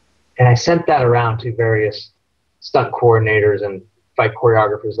 And I sent that around to various stunt coordinators and fight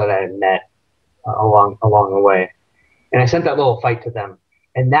choreographers that I had met. along the way. And I sent that little fight to them,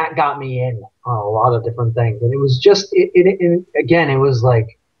 and that got me in on a lot of different things. And it was just, again, it was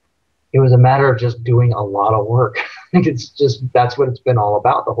like, it was a matter of just doing a lot of work. It's just, that's what it's been all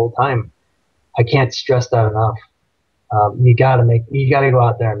about the whole time. I can't stress that enough. You gotta go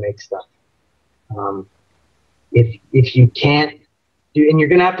out there and make stuff. If you can't do, and you're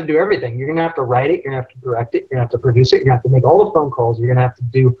gonna have to do everything. You're gonna have to write it. You're gonna have to direct it. You're gonna have to produce it. You're gonna have to make all the phone calls. You're gonna have to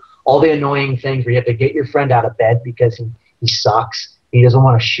do all the annoying things where you have to get your friend out of bed because he sucks. He doesn't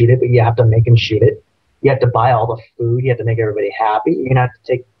want to shoot it, but you have to make him shoot it. You have to buy all the food. You have to make everybody happy. You're gonna have to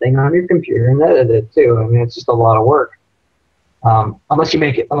take the thing on your computer and edit it too. I mean, it's just a lot of work. Unless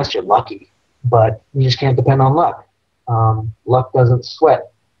you're lucky, but you just can't depend on luck. Luck doesn't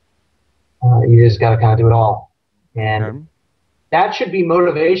sweat. You just got to kind of do it all. And that should be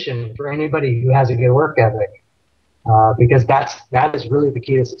motivation for anybody who has a good work ethic, because that is really the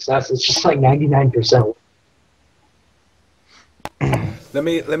key to success. It's just like 99%. Let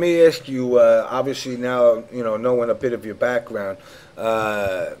me ask you. Obviously, now knowing a bit of your background,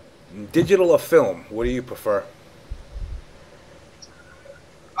 digital or film, what do you prefer?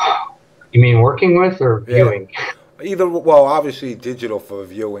 You mean working with or viewing? Yeah. Either, well, obviously digital for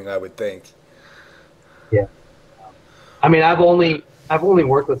viewing, I would think. Yeah. I mean, I've only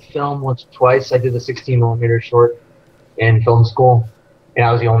worked with film once or twice. I did a 16mm short in film school, and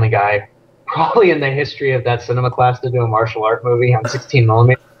I was the only guy probably in the history of that cinema class to do a martial art movie on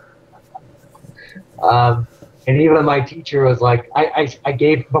 16mm. And even my teacher was like, I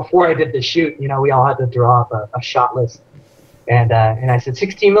gave, before I did the shoot, we all had to draw up a shot list. And I said,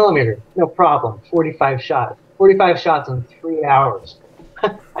 16mm, no problem, 45 shots. 45 shots in 3 hours.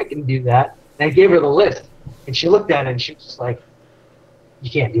 I can do that. And I gave her the list. And she looked at it and she was just like, you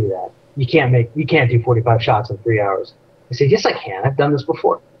can't do that. You can't do 45 shots in 3 hours. I said, yes, I can. I've done this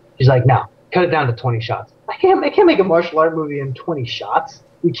before. She's like, no, cut it down to 20 shots. I can't make a martial art movie in 20 shots.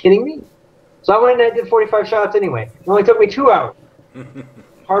 Are you kidding me? So I went and I did 45 shots anyway. It only took me 2 hours.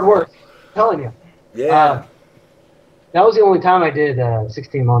 Hard work. I'm telling you. Yeah. That was the only time I did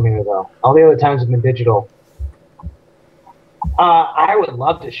 16mm though. All the other times have been digital. I would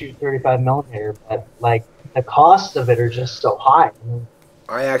love to shoot 35mm, but like the costs of it are just so high.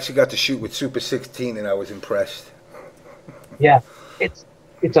 I actually got to shoot with Super 16, and I was impressed. Yeah, it's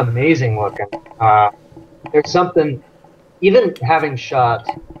amazing looking. There's something, even having shot,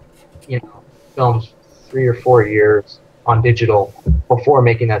 films 3 or 4 years on digital before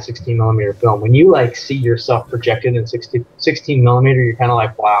making that 16mm film. When you like see yourself projected in 16mm, you're kind of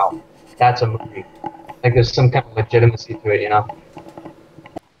like, wow, that's a movie. Like there's some kind of legitimacy to it,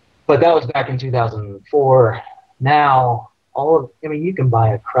 But that was back in 2004. Now, you can buy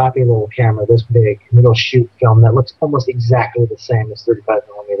a crappy little camera this big, and it'll shoot film that looks almost exactly the same as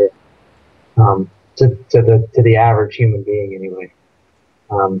 35mm. To the average human being, anyway.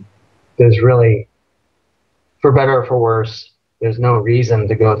 There's really, for better or for worse, there's no reason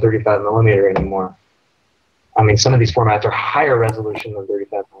to go 35mm anymore. I mean, some of these formats are higher resolution than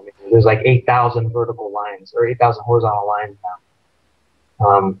 35mm. There's like 8,000 vertical lines or 8,000 horizontal lines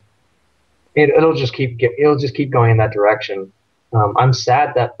now. It'll just keep going in that direction. I'm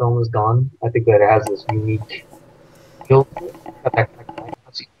sad that film is gone. I think that it has this unique feel,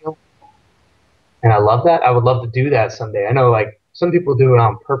 and I love that. I would love to do that someday. I know, like some people do it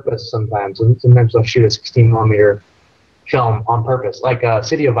on purpose sometimes, and sometimes they'll shoot a 16mm film on purpose, like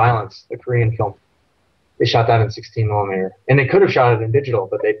City of Violence, the Korean film. They shot that in 16mm, and they could have shot it in digital,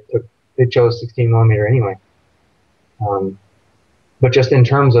 but they chose 16mm anyway. But just in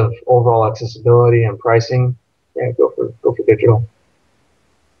terms of overall accessibility and pricing, yeah, go for digital.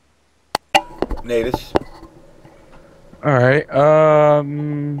 Natus. All right.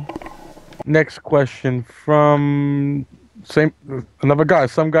 Next question from another guy,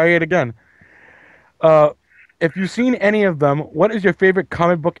 some guy yet again. If you've seen any of them, what is your favorite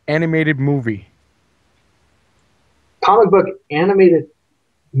comic book animated movie? Comic book animated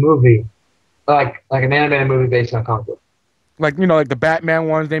movie, like an animated movie based on comic book. Like like the Batman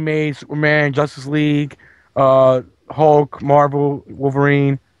ones they made, Superman, Justice League, Hulk, Marvel,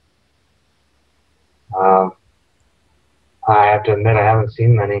 Wolverine. I have to admit I haven't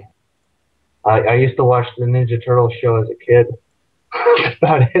seen many. I used to watch the Ninja Turtles show as a kid. That's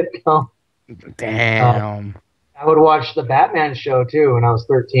about it, though. Damn. I would watch the Batman show too when I was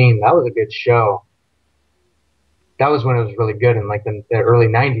 13. That was a good show. That was when it was really good in like the early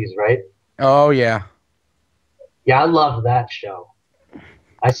 90s, right? Oh yeah. Yeah, I love that show.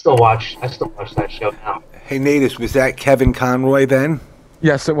 I still watch that show now. Hey, Natus, was that Kevin Conroy then?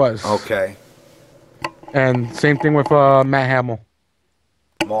 Yes, it was. Okay. And same thing with Matt Hamill.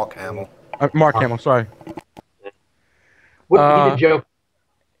 Mark Hamill. Mark Hamill, sorry. What, he did Joker.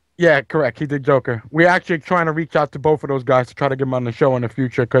 Yeah, correct. He did Joker. We're actually trying to reach out to both of those guys to try to get them on the show in the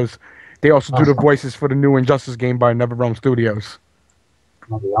future because they also do the voices for the new Injustice game by NetherRealm Studios.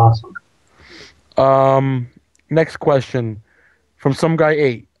 That'd be awesome. Next question from some guy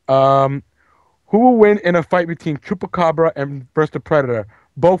 8. Who will win in a fight between Chupacabra and versus the Predator?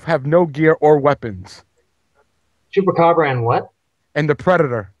 Both have no gear or weapons. Chupacabra and what? And the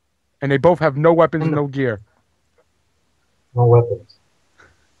Predator. And they both have no weapons and no gear. No weapons.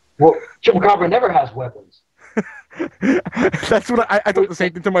 Well, Chupacabra never has weapons. That's what I thought the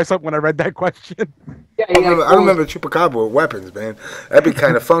same thing to myself when I read that question. Yeah, I remember Chupacabra with weapons, man. That'd be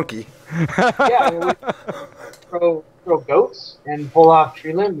kind of funky. Yeah, I mean, throw goats and pull off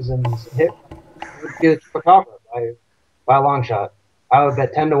tree limbs and hit the Chupacabra by a long shot. I would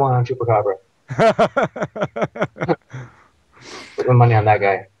bet 10 to 1 on Chupacabra. Put my money on that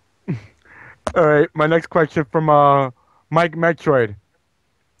guy. All right, my next question from Mike Metroid.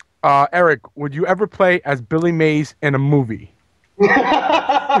 Eric, would you ever play as Billy Mays in a movie?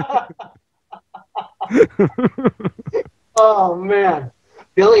 Oh, man.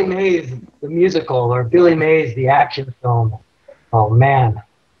 Billy Mays, the musical, or Billy Mays, the action film. Oh, man.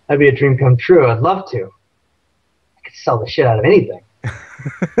 That'd be a dream come true. I'd love to. I could sell the shit out of anything.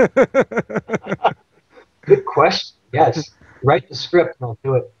 Good question. Yes. Write the script and I'll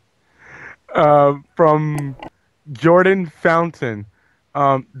do it. From Jordan Fountain.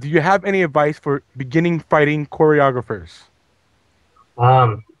 Do you have any advice for beginning fighting choreographers?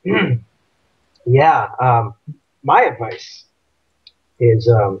 Yeah. My advice is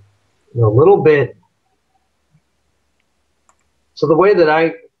a little bit. So the way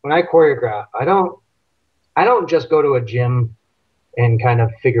that when I choreograph, I don't just go to a gym and kind of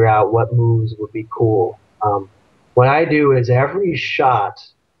figure out what moves would be cool. What I do is every shot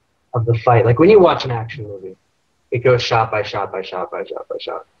of the fight, like when you watch an action movie, it goes shot by shot by shot by shot by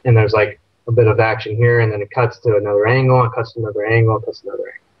shot. And there's like a bit of action here, and then it cuts to another angle, and cuts to another angle, and cuts to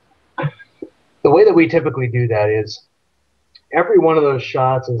another angle. The way that we typically do that is every one of those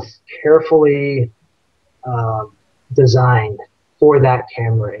shots is carefully designed for that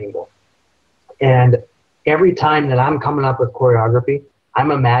camera angle. And every time that I'm coming up with choreography,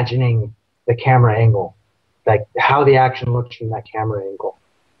 I'm imagining the camera angle, like how the action looks from that camera angle.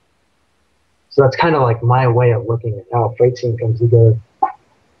 So that's kind of like my way of looking at how a fight scene comes together.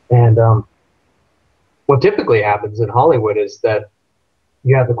 And what typically happens in Hollywood is that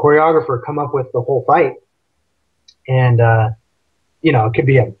you have the choreographer come up with the whole fight, and it could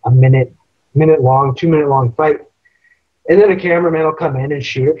be a minute long, 2 minute long fight, and then a cameraman will come in and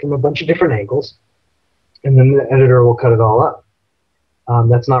shoot it from a bunch of different angles, and then the editor will cut it all up.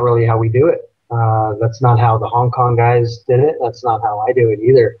 That's not really how we do it. That's not how the Hong Kong guys did it. That's not how I do it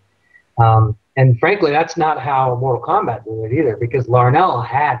either. And frankly, that's not how Mortal Kombat did it either, because Larnell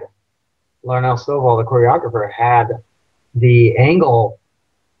Stovall, the choreographer, had the angle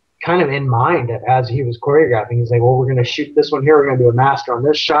kind of in mind as he was choreographing. He's like, well, we're going to shoot this one here. We're going to do a master on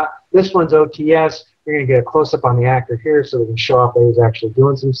this shot. This one's OTS. We're going to get a close-up on the actor here so we can show off that he's actually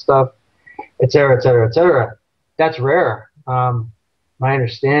doing some stuff, et cetera, et cetera, et cetera. That's rare. My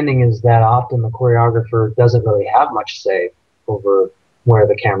understanding is that often the choreographer doesn't really have much say over where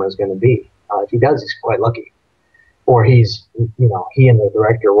the camera is going to be. If he does, he's quite lucky. Or he and the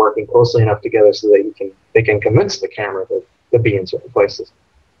director working closely enough together so that they can convince the camera to be in certain places.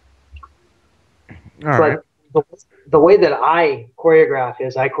 But the way that I choreograph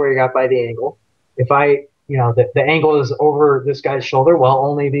is I choreograph by the angle. If the angle is over this guy's shoulder, well,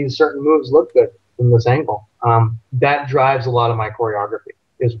 only these certain moves look good from this angle. That drives a lot of my choreography,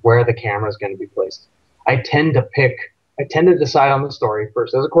 is where the camera is going to be placed. I tend to decide on the story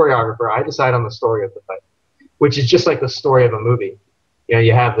first. As a choreographer, I decide on the story of the fight, which is just like the story of a movie.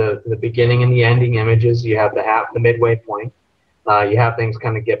 You have the beginning and the ending images. You have the midway point. You have things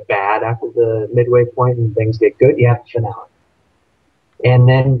kind of get bad after the midway point and things get good. You have the finale. And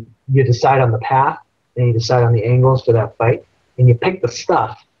then you decide on the path, and you decide on the angles for that fight, and you pick the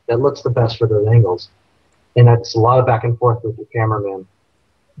stuff that looks the best for those angles. And that's a lot of back and forth with the cameraman.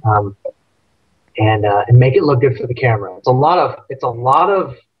 And make it look good for the camera. It's a lot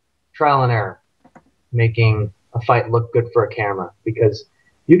of trial and error making a fight look good for a camera, because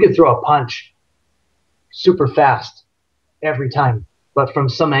you could throw a punch super fast every time, but from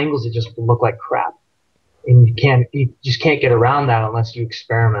some angles it just will look like crap, and you just can't get around that unless you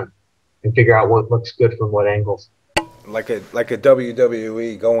experiment and figure out what looks good from what angles. Like a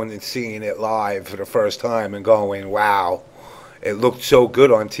WWE going and seeing it live for the first time and going, wow, it looked so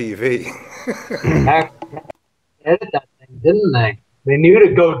good on TV. Edit that thing, didn't they? They knew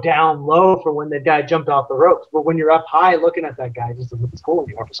to go down low for when the guy jumped off the ropes. But when you're up high looking at that guy, it just doesn't look as cool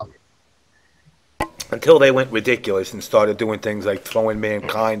anymore for some reason. Until they went ridiculous and started doing things like throwing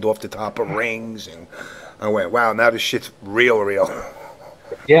Mankind off the top of rings, and I went, wow, now this shit's real.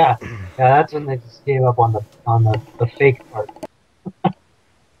 Yeah, that's when they just gave up on the fake part. All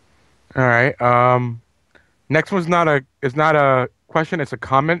right. Next one's not a question. It's a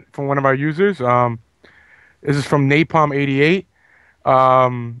comment from one of our users. This is from Napalm88.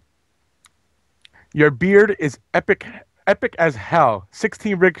 Your beard is epic as hell.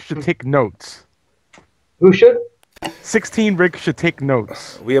 16 Rick should take notes. Who should? 16 Rick should take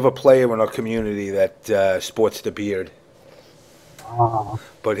notes. We have a player in our community that sports the beard.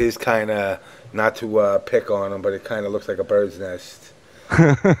 But his kind of, not to pick on him, but it kind of looks like a bird's nest. He's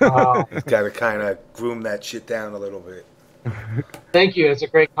got to kind of groom that shit down a little bit. Thank you. It's a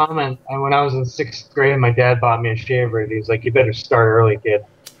great comment. And when I was in 6th grade, my dad bought me a shaver. And he was like, "You better start early, kid."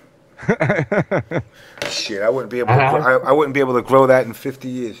 Shit, I wouldn't be able to. I wouldn't be able to grow that in 50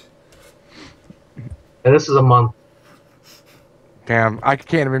 years. And this is a month. Damn, I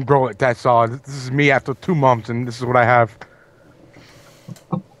can't even grow it that solid. This is me after 2 months, and this is what I have.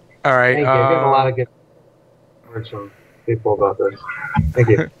 All right. Thank you. I get a lot of good words from people about this. Thank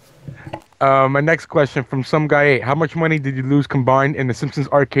you. My next question from some guy 8. How much money did you lose combined in the Simpsons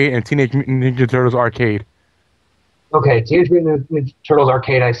arcade and Teenage Mutant Ninja Turtles arcade? Okay, Teenage Mutant Ninja Turtles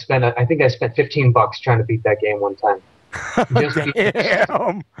arcade. I think I spent $15 trying to beat that game one time.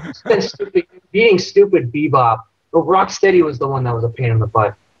 Damn. Beating stupid Bebop. But Rocksteady was the one that was a pain in the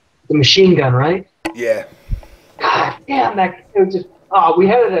butt. The machine gun, right? Yeah. God damn, it was just. Oh, we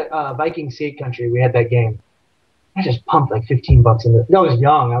had it at Viking Seed Country. We had that game. I just pumped like $15 into it. I was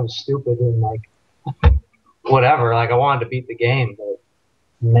young. I was stupid and like whatever. Like I wanted to beat the game, but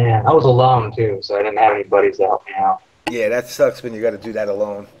man, I was alone too, so I didn't have any buddies to help me out. Yeah, that sucks when you got to do that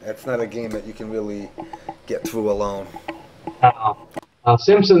alone. That's not a game that you can really get through alone.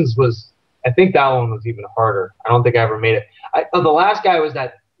 Simpsons was. I think that one was even harder. I don't think I ever made it. The last guy was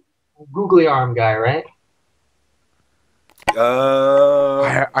that googly arm guy, right?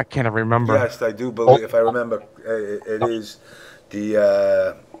 I can't remember. Yes, I do believe. If I remember, it is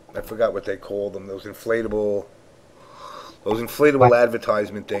the. I forgot what they called them. Those inflatable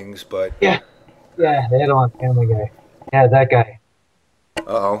advertisement things, but yeah, they had them on Family Guy. Yeah, that guy.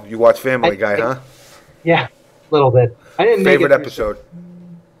 Uh-oh, you watch Family Guy, huh? Yeah, a little bit. I didn't make Favorite episode.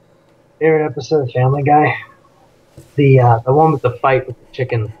 Favorite episode of Family Guy? The one with the fight with the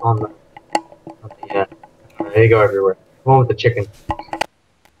chicken on the they go everywhere. The one with the chicken.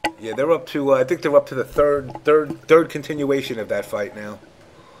 Yeah, they're up to. I think they're up to the third continuation of that fight now.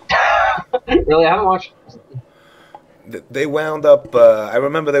 Really, I haven't watched. They wound up. I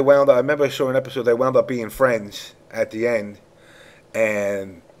remember they wound up. I remember showing an episode. They wound up being friends at the end,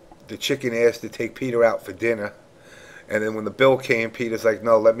 and the chicken asked to take Peter out for dinner. And then when the bill came, Peter's like,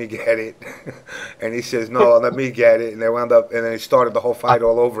 "No, let me get it," and he says, "No, let me get it." And they wound up, and then they started the whole fight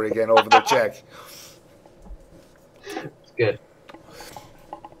all over again over the check. It's good.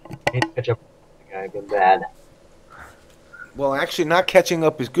 I need to catch up with the guy. Been bad. Well, actually, not catching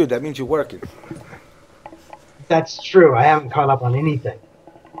up is good. That means you're working. That's true. I haven't caught up on anything.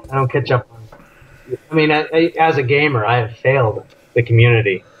 I don't catch up on. I mean, as a gamer, I have failed the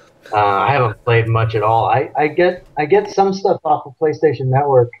community. I haven't played much at all. I get some stuff off of PlayStation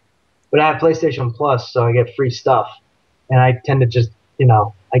Network, but I have PlayStation Plus, so I get free stuff, and I tend to just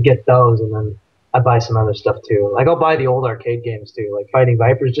I get those, and then I buy some other stuff too. Like I'll buy the old arcade games too. Like Fighting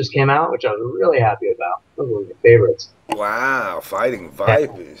Vipers just came out, which I was really happy about. Those were one of my favorites. Wow, Fighting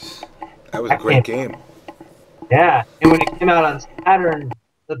Vipers. That was a great game. Yeah, and when it came out on Saturn,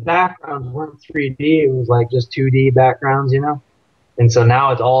 the backgrounds weren't 3D. It was like just 2D backgrounds, And so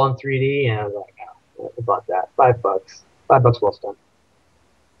now it's all in 3D, and I was like, oh, I bought that. $5. $5 well spent.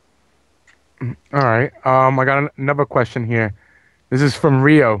 All right. I got another question here. This is from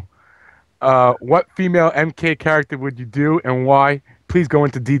Rio. What female MK character would you do and why? Please go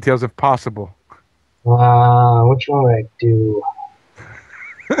into details if possible. Which one would I do?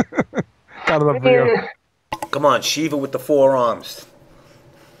 Gotta love Rio. Come on, Shiva with the 4 arms.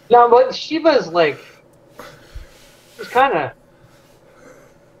 No, but Shiva's like, she's kind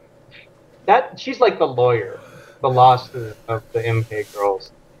of, she's like the lawyer, the law student of the MK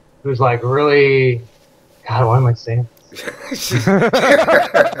girls, who's like really, God, what am I saying?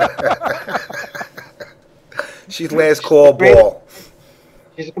 She's last call ball.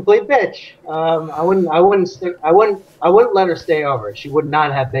 She's a complete bitch. I wouldn't let her stay over. She would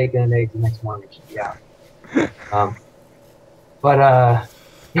not have bacon and eggs the next morning. She'd be out. But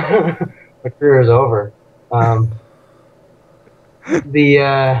my career is over.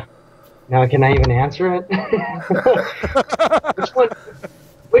 The now can I even answer it? Which one?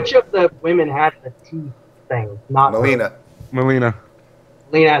 Which of the women had the teeth thing? Not her. Melina. Melina.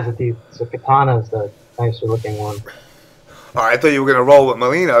 Melina has the teeth, so Katana is the nicer looking one. Oh, I thought you were gonna roll with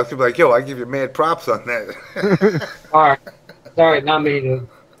Melina. I was gonna be like, yo, I give you mad props on that. Sorry, not me, dude.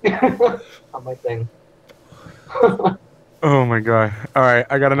 Not my thing. Oh my god. All right,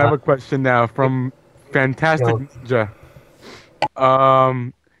 I got another question now from Fantastic Ninja.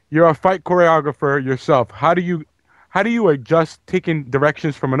 You're a fight choreographer yourself. How do you adjust taking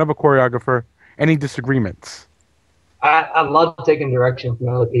directions from another choreographer? Any disagreements? I love taking direction from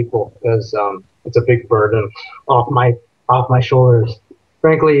other people because it's a big burden off my shoulders.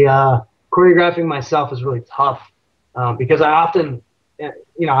 Frankly, choreographing myself is really tough because I often,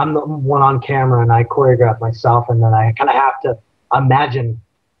 I'm the one on camera and I choreograph myself, and then I kind of have to imagine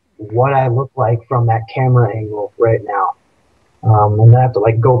what I look like from that camera angle right now, and then I have to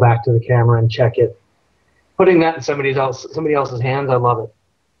like go back to the camera and check it. Putting that in somebody else's hands, I love it.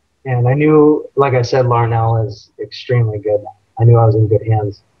 And I knew, like I said, Larnell is extremely good. I knew I was in good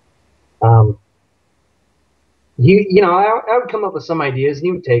hands. I would come up with some ideas and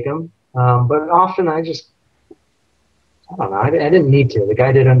he would take them. But often I don't know, I didn't need to. The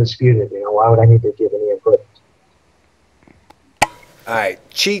guy did Undisputed, why would I need to give any input? All right,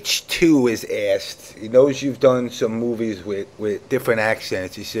 Cheech2 is asked. He knows you've done some movies with different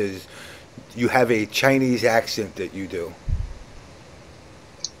accents. He says you have a Chinese accent that you do.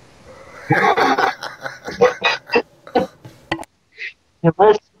 Am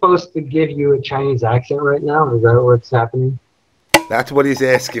I supposed to give you a Chinese accent right now? Is that what's happening? That's what he's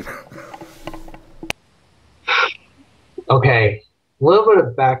asking. Okay, a little bit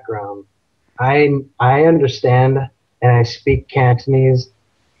of background. I understand and I speak Cantonese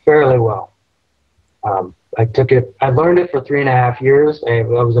fairly well. I learned it for 3.5 years. I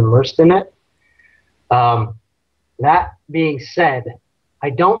was immersed in it. That being said, I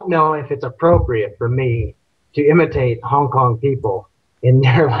don't know if it's appropriate for me to imitate Hong Kong people in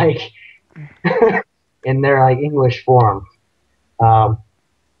their English form, because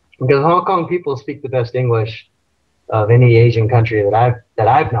Hong Kong people speak the best English of any Asian country that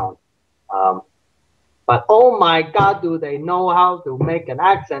I've known. But oh my God, do they know how to make an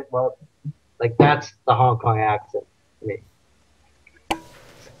accent? Well, that's the Hong Kong accent to me.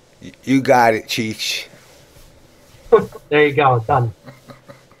 You got it, Cheech. There you go, done.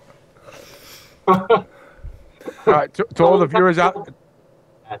 To all the viewers out,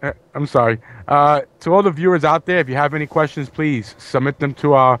 I'm sorry. To all the viewers out there, if you have any questions, please submit them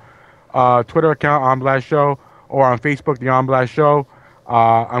to our Twitter account, On Blast Show, or on Facebook, The On Blast Show.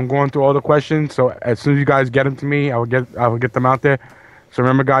 I'm going through all the questions, so as soon as you guys get them to me, I will get them out there. So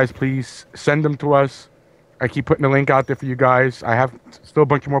remember, guys, please send them to us. I keep putting the link out there for you guys. I have still a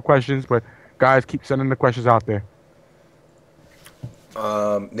bunch of more questions, but guys, keep sending the questions out there.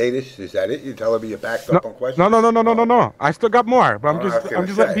 Natus, is that it? You tell me you backed up on questions? No. I still got more, but I'm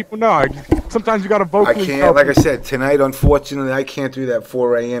just letting people know. Sometimes you got to vote. I can't, like I said, tonight, unfortunately, I can't do that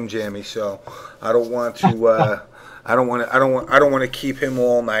 4 a.m. jammy, so I don't want to. I don't want to keep him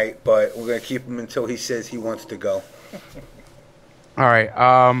all night, but we're gonna keep him until he says he wants to go. All right.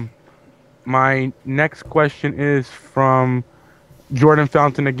 My next question is from Jordan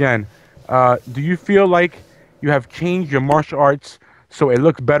Fountain again. Do you feel like you have changed your martial arts so it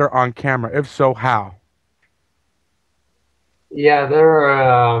looks better on camera? If so, how? Yeah, there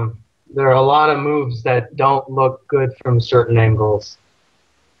are a lot of moves that don't look good from certain angles,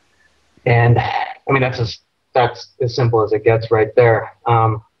 and I mean that's as simple as it gets right there.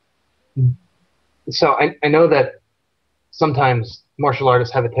 So I know that sometimes martial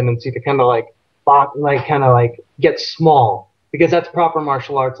artists have a tendency to kind of get small, because that's proper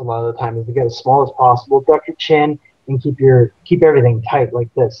martial arts a lot of the time, is to get as small as possible, duck your chin, and keep everything tight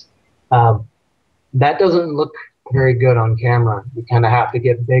like this. That doesn't look very good on camera. You kind of have to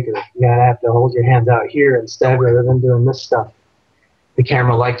get bigger. You gotta have to hold your hands out here instead, rather than doing this stuff. The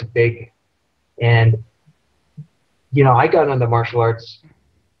camera likes big, and I got into martial arts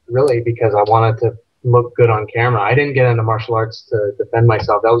really because I wanted to look good on camera. I didn't get into martial arts to defend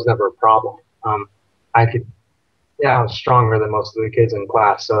myself. That was never a problem. I was stronger than most of the kids in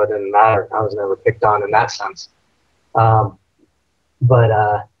class, so it didn't matter. I was never picked on in that sense.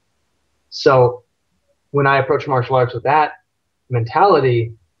 So when I approached martial arts with that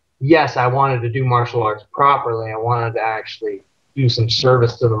mentality, yes, I wanted to do martial arts properly. I wanted to actually do some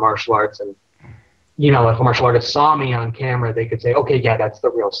service to the martial arts, and if a martial artist saw me on camera, they could say, okay, yeah, that's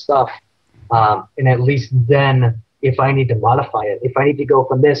the real stuff. And at least then, if I need to modify it, if I need to go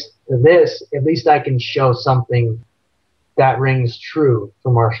from this to this, at least I can show something that rings true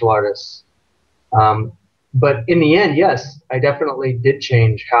for martial artists. But in the end, yes, I definitely did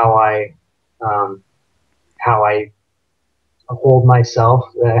change how I hold myself,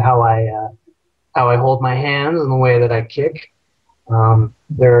 how I hold my hands, and the way that I kick.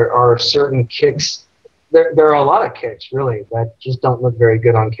 There are certain kicks. There are a lot of kicks really that just don't look very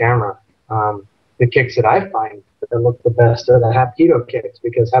good on camera. The kicks that I find that look the best are the Hapkido kicks,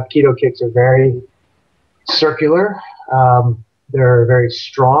 because Hapkido kicks are very circular. They're very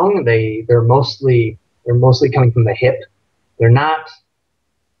strong. They're mostly coming from the hip. They're not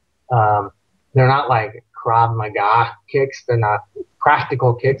like Krav Maga kicks. They're not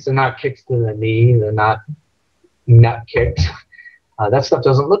practical kicks. They're not kicks to the knee. They're not nut kicks. That stuff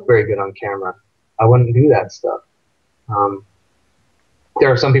doesn't look very good on camera. I wouldn't do that stuff.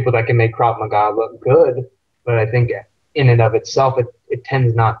 There are some people that can make Krav Maga look good, but I think in and of itself, it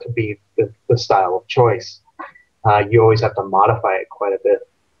tends not to be the style of choice. You always have to modify it quite a bit.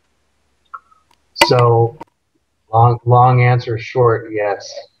 So, long answer short,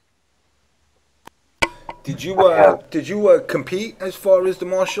 yes. Did you compete as far as the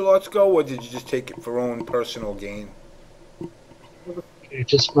martial arts go, or did you just take it for own personal gain?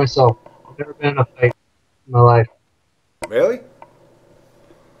 Just myself. I've never been in a fight in my life. Really?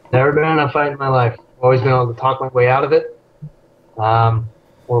 Never been in a fight in my life. Always been able to talk my way out of it, or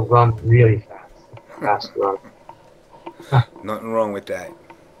run really fast. Fast run. Nothing wrong with that.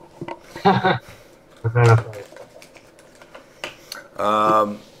 Never been in a fight.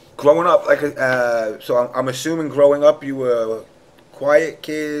 Growing up, so I'm assuming growing up you were a quiet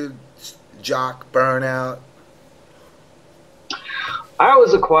kid, jock, burnout. I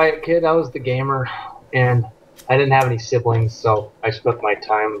was a quiet kid. I was the gamer, and I didn't have any siblings, so I spent my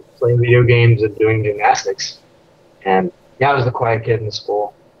time playing video games and doing gymnastics. And yeah, I was the quiet kid in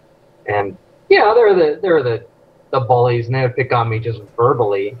school. And yeah, they were the bullies, and they would pick on me just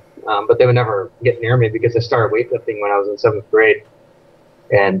verbally, but they would never get near me because I started weightlifting when I was in 7th grade.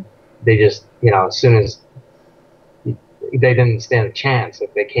 And they just, as soon as they didn't stand a chance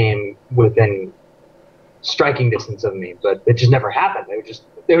if they came within striking distance of me, but it just never happened. They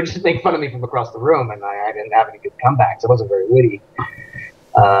would just make fun of me from across the room, and I didn't have any good comebacks. I wasn't very witty.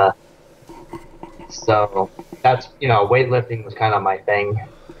 So that's, weightlifting was kind of my thing,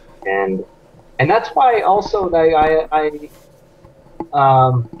 and that's why also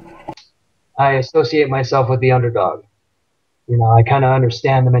I associate myself with the underdog. I kind of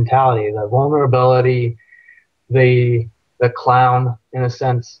understand the mentality, the vulnerability, the clown in a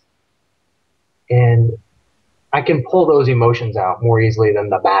sense, and I can pull those emotions out more easily than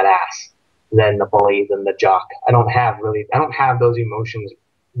the badass, than the bully, than the jock. I don't have those emotions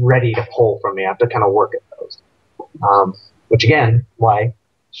ready to pull from me. I have to kind of work at those, which again, why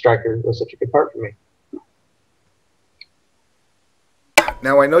Stryker was such a good part for me.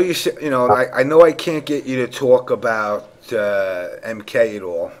 Now I know you said, I know I can't get you to talk about MK at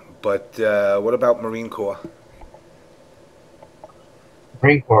all, but what about Marine Corps?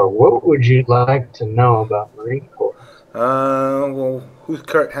 Marine Corps. What would you like to know about Marine Corps? Well, who's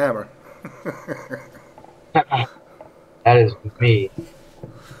Kurt Hammer? That is me.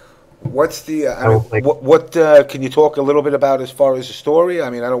 What's the? What can you talk a little bit about as far as the story?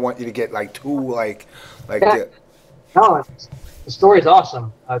 I mean, I don't want you to get too Yeah. No, the story's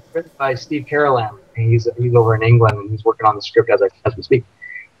awesome. It's written by Steve Carolan. He's over in England, and he's working on the script as we speak.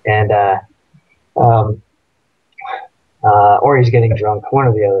 And or he's getting drunk, one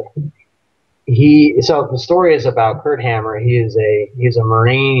or the other. So the story is about Kurt Hammer. He's a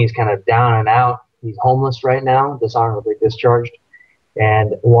Marine. He's kind of down and out. He's homeless right now, dishonorably discharged,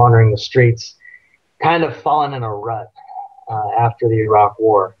 and wandering the streets, kind of fallen in a rut after the Iraq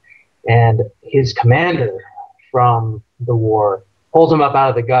War. And his commander from the war pulls him up out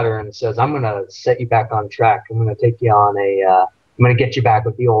of the gutter and says, "I'm going to set you back on track. I'm going to take you on I'm going to get you back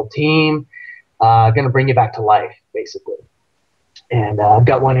with the old team. Going to bring you back to life, basically." And I've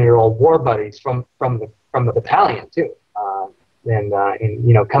got one of your old war buddies from the battalion too,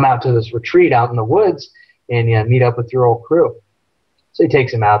 and come out to this retreat out in the woods and meet up with your old crew. So he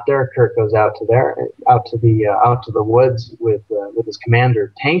takes him out there. Kurt goes out to the woods with his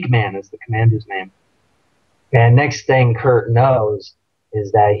commander. Tank Man is the commander's name. And next thing Kurt knows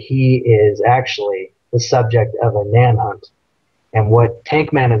is that he is actually the subject of a manhunt. And what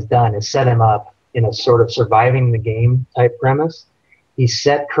Tank Man has done is set him up in a sort of surviving the game type premise. He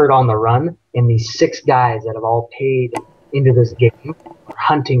set Kurt on the run, and these 6 guys that have all paid into this game are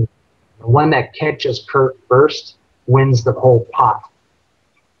hunting. The one that catches Kurt first wins the whole pot.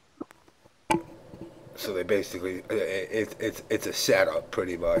 So they basically, it's a setup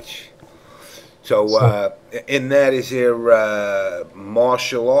pretty much. So, in that, is there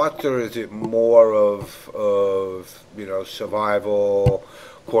martial arts, or is it more of survival,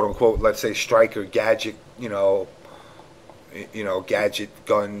 quote unquote? Let's say Stryker gadget, gadget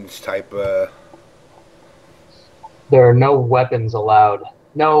guns type. There are no weapons allowed,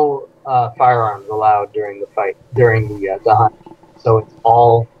 no firearms allowed during the fight, during the hunt. So it's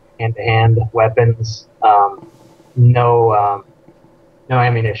all hand-to-hand weapons, no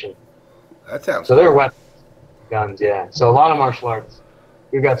ammunition. That sounds. So they're weapons, guns, yeah. So a lot of martial arts.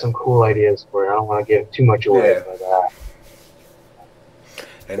 We've got some cool ideas for it. I don't want to give too much away, Yeah. but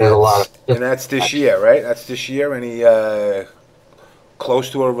And there's a lot of. and that's this year, right? That's this year. Any close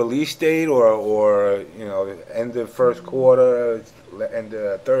to a release date, or end of first quarter, end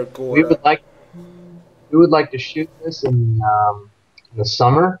of third quarter? We would like to shoot this in the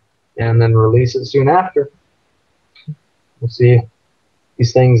summer and then release it soon after. We'll see.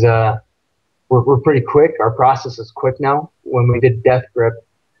 These things, we're pretty quick. Our process is quick now. When we did Death Grip,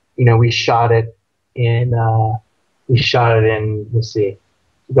 we shot it in let's see,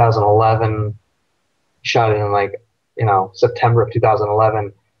 2011. Shot it in September of 2011,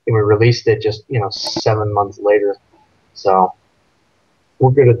 and we released it just 7 months later. So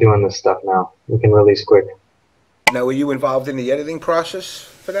we're good at doing this stuff now. We can release quick. Now, were you involved in the editing process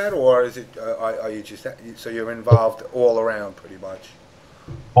for that, or is it? Are you just so you're involved all around pretty much?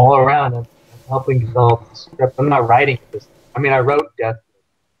 All around, I'm helping develop the script. I'm not writing this. I mean, I wrote Death,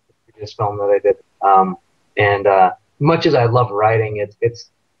 the previous film that I did, and much as I love writing,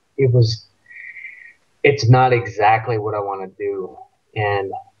 it's not exactly what I want to do.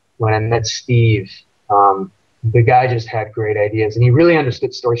 And when I met Steve, the guy just had great ideas, and he really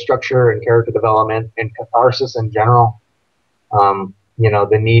understood story structure and character development and catharsis in general.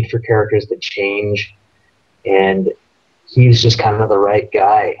 The need for characters to change, and he's just kind of the right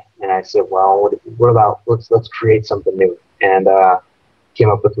guy. And I said, well, what about let's create something new, and came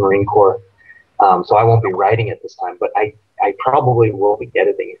up with Marine Corps. So I won't be writing it this time, but I probably will be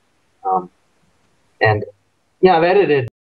editing it. And yeah, I've edited